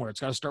start somewhere. It's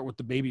got to start with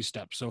the baby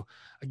steps. So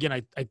again,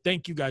 I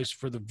thank you guys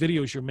for the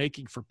videos you're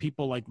making for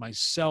people like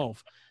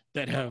myself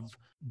that have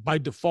by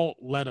default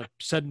led a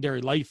sedentary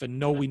life and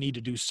know we need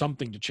to do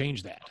something to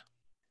change that.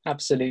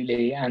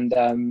 Absolutely.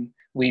 And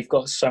we've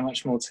got so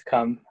much more to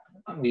come.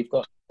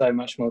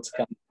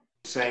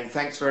 Saying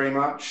thanks very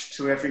much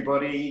to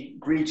everybody.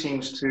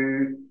 Greetings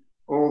to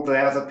all the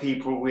other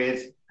people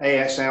with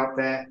AS out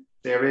there.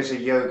 There is a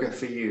yoga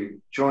for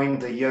you. Join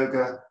the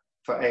Yoga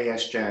for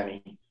AS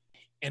journey.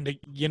 And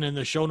again, in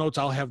the show notes,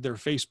 I'll have their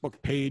Facebook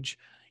page,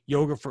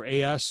 Yoga for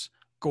AS.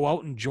 Go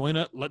out and join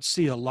it. Let's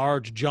see a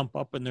large jump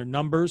up in their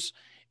numbers,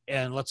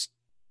 and let's,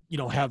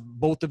 have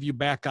both of you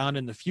back on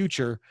in the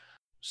future.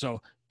 So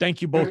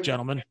thank you both,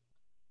 gentlemen.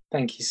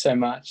 Thank you so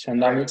much.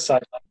 And I'm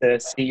excited to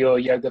see your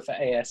Yoga for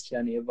AS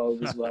journey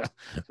evolve as well.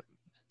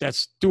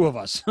 That's two of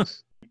us.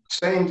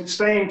 Stay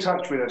in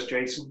touch with us,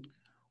 Jayson.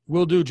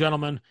 Will do,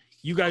 gentlemen.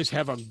 You guys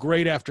have a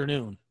great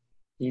afternoon.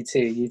 You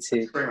too.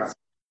 Thanks very much.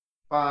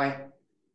 Bye.